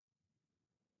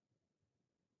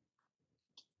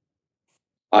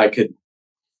 I could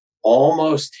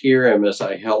almost hear him as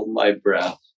I held my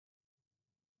breath,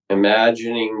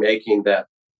 imagining making that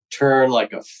turn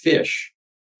like a fish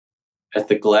at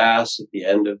the glass at the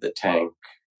end of the tank.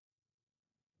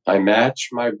 I matched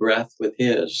my breath with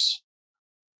his.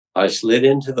 I slid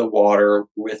into the water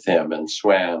with him and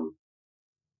swam.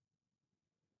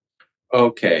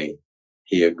 Okay,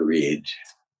 he agreed.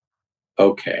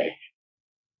 Okay.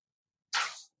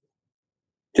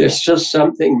 There's just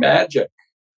something magic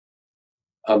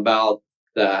about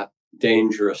that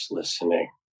dangerous listening,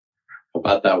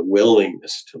 about that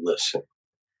willingness to listen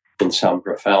in some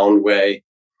profound way.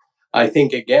 I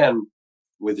think, again,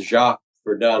 with Jacques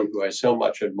Verdun, who I so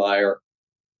much admire,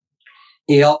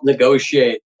 he helped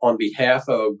negotiate on behalf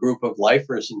of a group of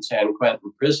lifers in San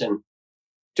Quentin prison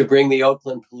to bring the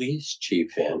Oakland police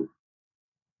chief in.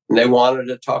 And they wanted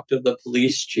to talk to the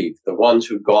police chief, the ones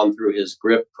who'd gone through his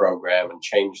GRIP program and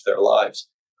changed their lives,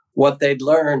 what they'd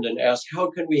learned, and asked,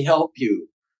 how can we help you?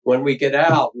 When we get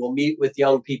out, we'll meet with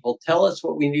young people. Tell us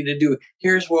what we need to do.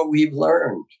 Here's what we've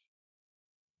learned.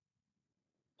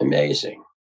 Amazing.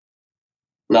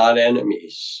 Not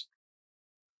enemies.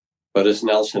 But as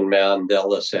Nelson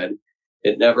Mandela said,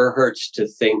 it never hurts to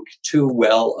think too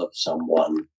well of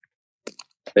someone.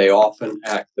 They often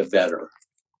act the better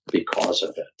because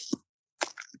of it.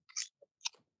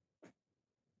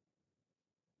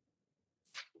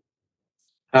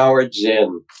 Howard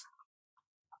Zinn.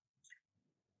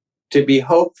 To be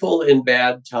hopeful in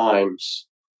bad times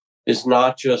is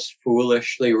not just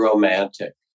foolishly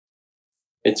romantic.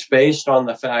 It's based on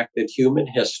the fact that human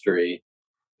history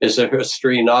is a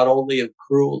history not only of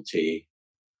cruelty,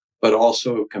 but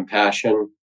also of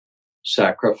compassion,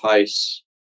 sacrifice,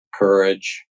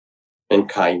 courage, and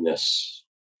kindness.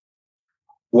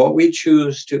 What we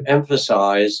choose to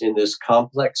emphasize in this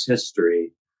complex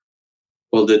history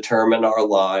will determine our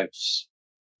lives.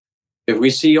 If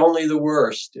we see only the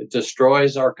worst, it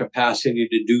destroys our capacity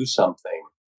to do something.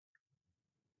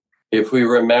 If we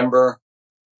remember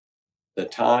the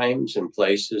times and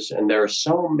places, and there are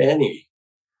so many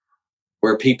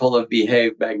where people have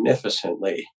behaved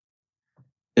magnificently,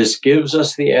 this gives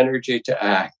us the energy to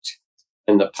act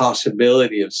and the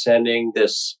possibility of sending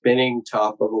this spinning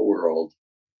top of a world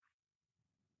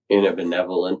in a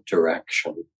benevolent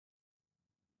direction.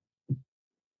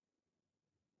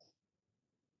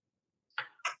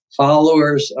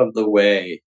 Followers of the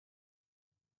way.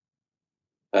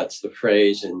 That's the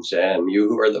phrase in Zen. You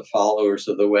who are the followers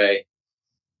of the way.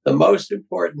 The most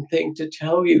important thing to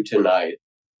tell you tonight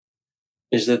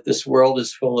is that this world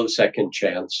is full of second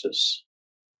chances.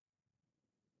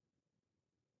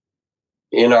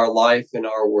 In our life, in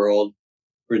our world,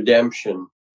 redemption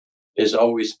is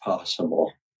always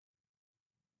possible.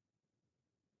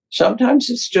 Sometimes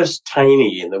it's just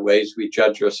tiny in the ways we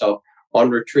judge ourselves. On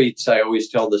retreats, I always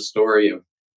tell the story of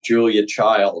Julia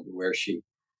Child, where she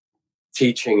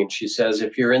teaching and she says,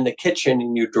 if you're in the kitchen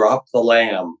and you drop the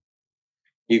lamb,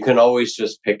 you can always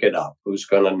just pick it up. Who's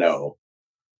going to know,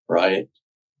 right?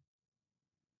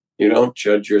 You don't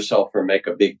judge yourself or make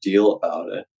a big deal about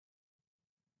it.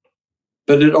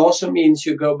 But it also means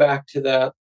you go back to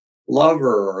that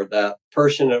lover or that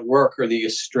person at work or the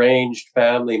estranged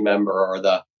family member or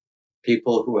the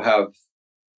people who have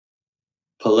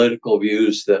political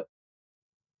views that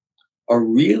are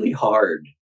really hard.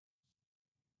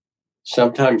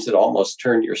 Sometimes it almost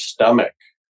turns your stomach.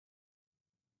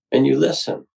 And you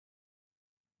listen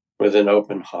with an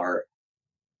open heart.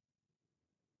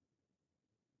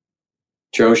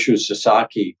 Joshu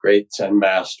Sasaki, great Zen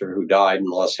master who died in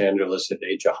Los Angeles at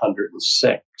age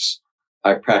 106.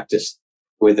 I practiced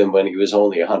with him when he was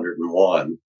only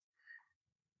 101.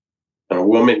 And a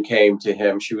woman came to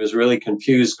him. She was really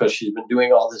confused because she's been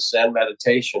doing all this Zen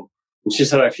meditation. And she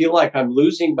said, I feel like I'm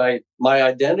losing my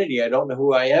identity. I don't know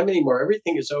who I am anymore.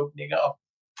 Everything is opening up.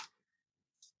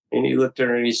 And he looked at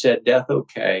her and he said, death,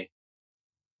 okay.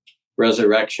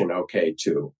 Resurrection, okay,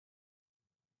 too.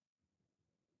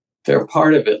 They're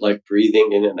part of it, like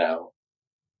breathing in and out.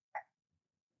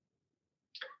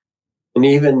 And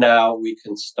even now we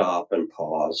can stop and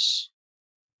pause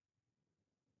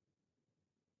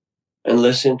and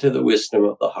listen to the wisdom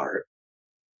of the heart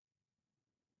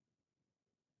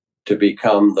to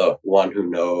become the one who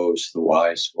knows, the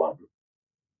wise one.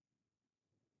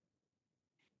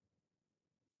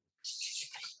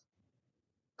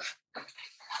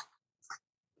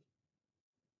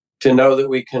 To know that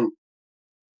we can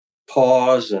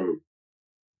pause and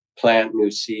plant new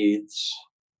seeds.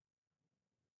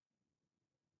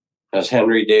 As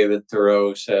Henry David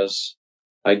Thoreau says,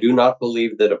 I do not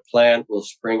believe that a plant will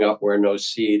spring up where no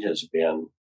seed has been,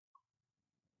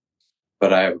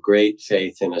 but I have great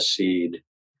faith in a seed.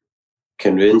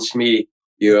 Convince me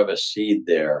you have a seed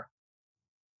there,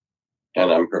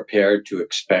 and I'm prepared to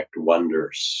expect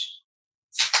wonders.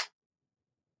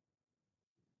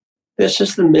 This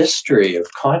is the mystery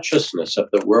of consciousness, of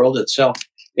the world itself.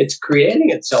 It's creating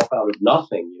itself out of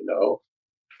nothing, you know.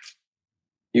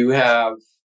 You have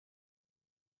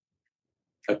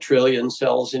 1 trillion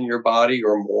cells in your body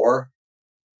or more.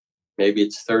 Maybe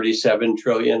it's 37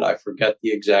 trillion. I forget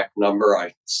the exact number.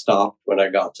 I stopped when I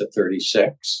got to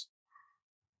 36.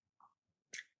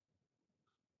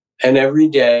 And every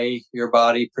day your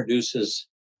body produces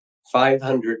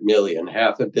 500 million,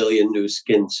 500 million new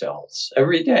skin cells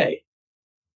every day.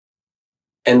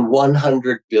 And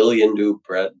 100 billion new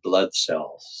blood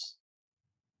cells.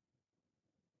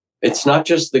 It's not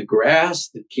just the grass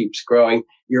that keeps growing.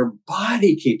 Your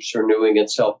body keeps renewing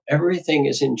itself. Everything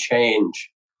is in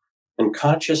change. And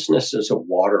consciousness is a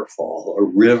waterfall, a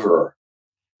river,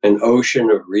 an ocean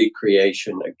of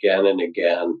recreation again and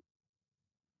again,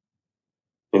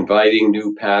 inviting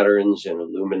new patterns and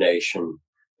illumination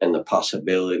and the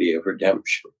possibility of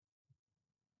redemption.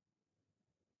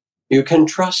 You can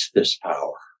trust this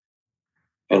power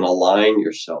and align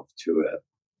yourself to it.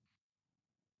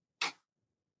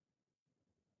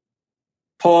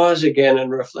 Pause again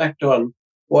and reflect on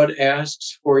what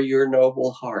asks for your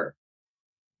noble heart.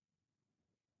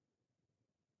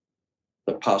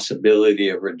 The possibility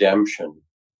of redemption.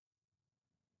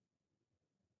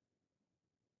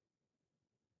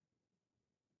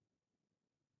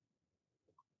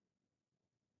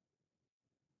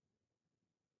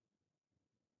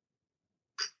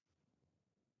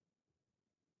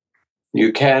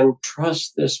 You can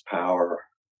trust this power.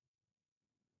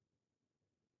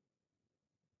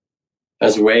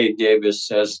 As Wade Davis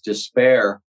says,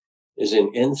 despair is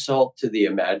an insult to the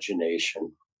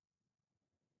imagination.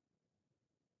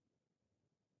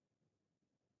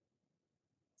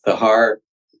 The heart,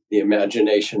 the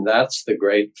imagination, that's the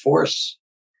great force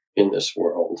in this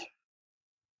world.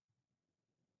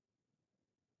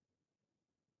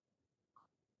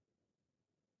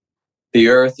 The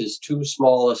earth is too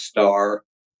small a star,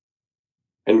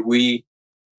 and we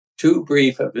too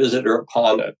brief a visitor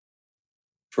upon it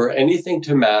for anything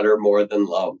to matter more than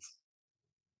love.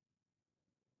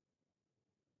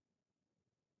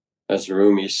 As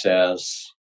Rumi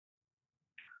says,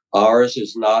 ours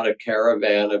is not a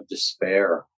caravan of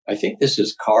despair. I think this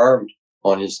is carved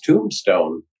on his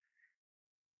tombstone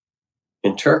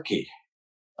in Turkey.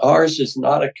 Ours is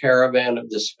not a caravan of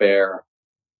despair.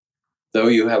 Though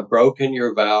you have broken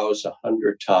your vows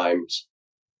 100 times,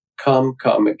 come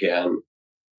again.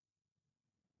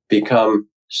 Become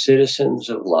citizens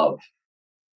of love.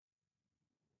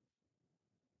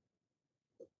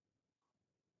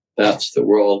 That's the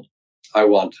world I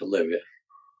want to live in.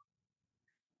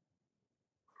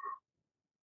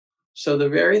 So the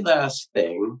very last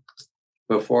thing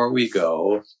before we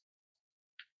go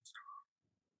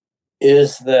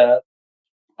is that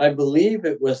I believe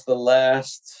it was the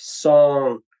last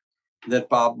song that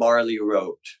Bob Marley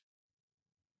wrote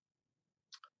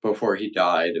before he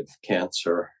died of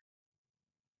cancer.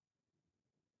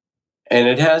 And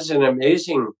it has an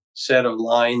amazing set of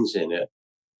lines in it.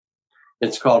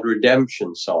 It's called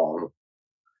Redemption Song.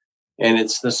 And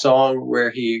it's the song where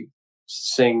he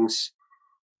sings,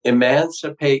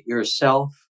 emancipate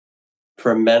yourself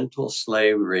from mental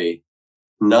slavery.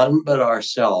 None but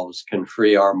ourselves can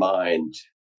free our mind.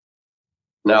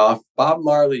 Now, if Bob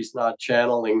Marley's not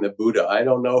channeling the Buddha, I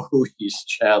don't know who he's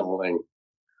channeling.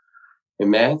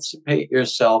 Emancipate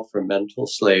yourself from mental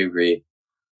slavery.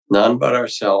 None but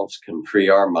ourselves can free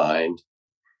our mind.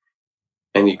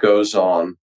 And he goes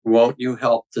on, won't you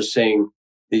help to sing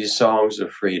these songs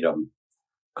of freedom?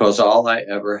 'Cause all I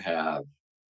ever have,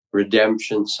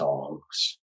 redemption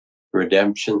songs,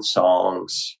 redemption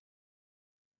songs,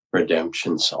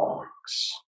 redemption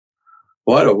songs.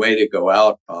 What a way to go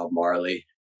out, Bob Marley.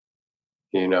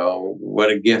 You know, what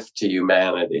a gift to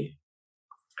humanity.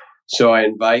 So I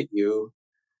invite you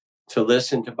to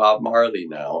listen to Bob Marley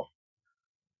now,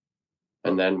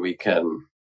 and then we can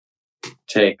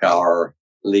take our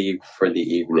leave for the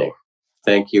evening.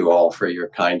 Thank you all for your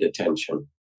kind attention.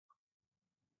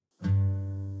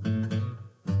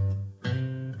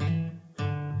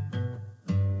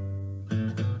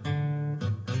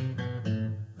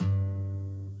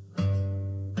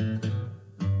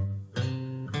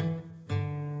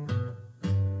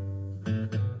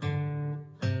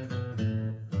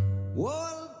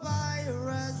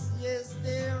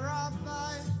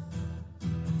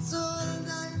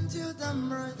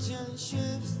 Merchant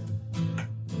ships,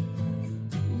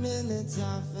 minutes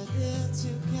of a day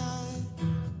to guide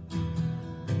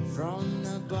from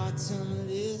the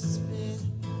bottomless pit,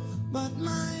 but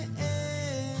my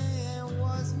aim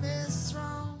was made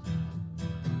strong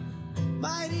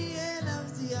by the hand of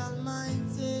the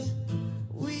Almighty.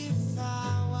 We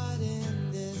forward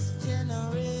in this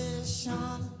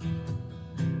generation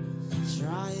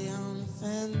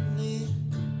triumphantly.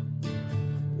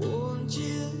 Won't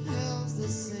you help the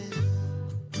sing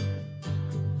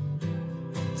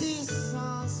these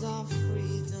songs of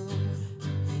freedom?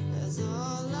 That's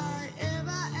all I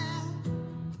ever had.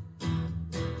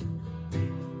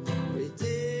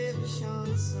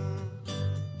 Redemption song,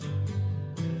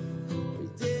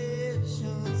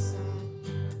 redemption song.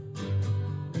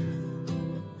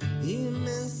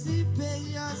 Emancipate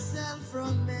yourself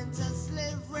from mental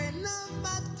slavery.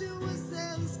 Number two,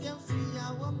 ourselves can free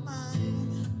our mind.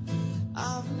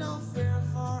 I've no fear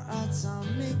for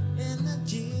atomic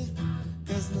energy,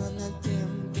 'cause none of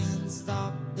them can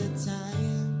stop the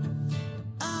time.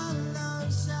 Our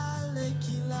love shall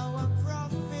kill our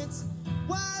prophets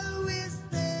while we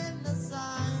stand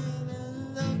aside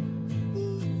and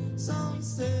look. Some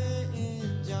say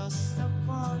it's just a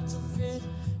part of it.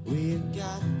 We've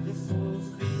got to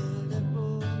fulfill the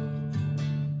book.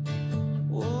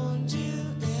 Won't you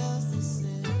help us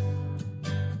sing?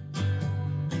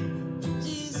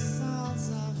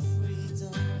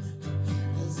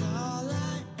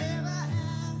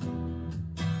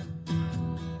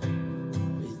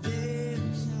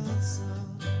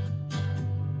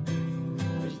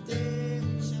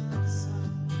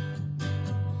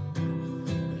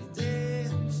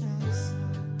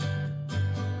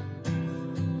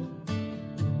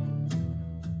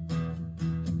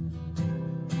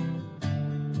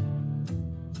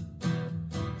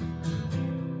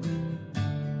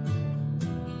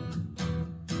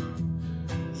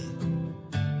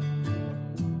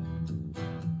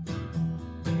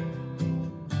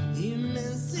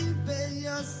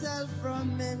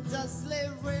 From mental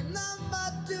slavery. Number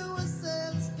two,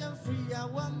 ourselves can free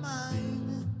our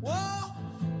mind. Whoa,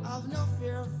 I've no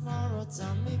fear for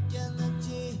atomic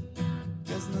energy,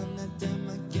 'cause none of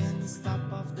them can stop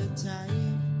off the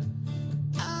time.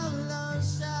 Our love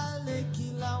shall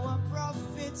kill our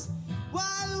prophets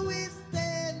while we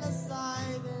stand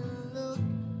aside and look.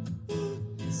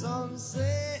 Some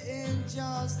say it's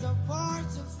just a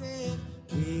part of it.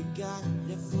 We got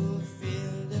to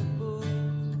fulfill the book.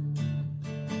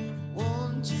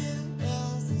 Won't you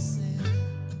else the same?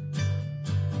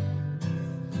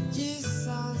 These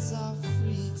songs of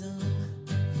freedom,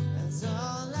 that's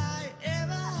all I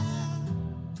ever had.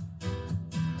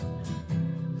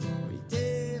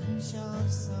 Redemption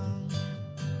song,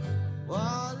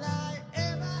 all I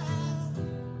ever had.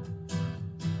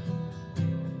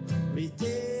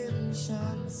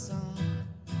 Redemption song,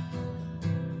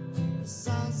 the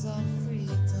songs of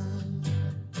freedom,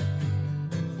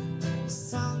 the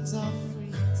songs of freedom.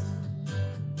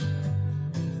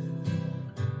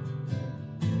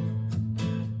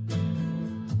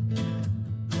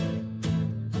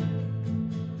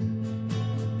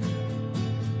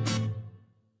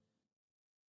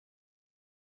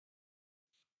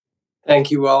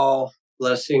 Thank you all.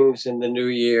 Blessings in the new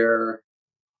year.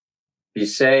 Be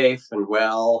safe and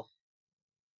well.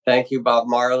 Thank you, Bob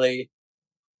Marley,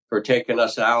 for taking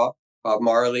us out. Bob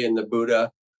Marley and the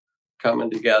Buddha coming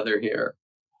together here.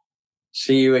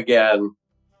 See you again,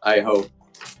 I hope.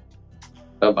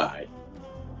 Bye-bye.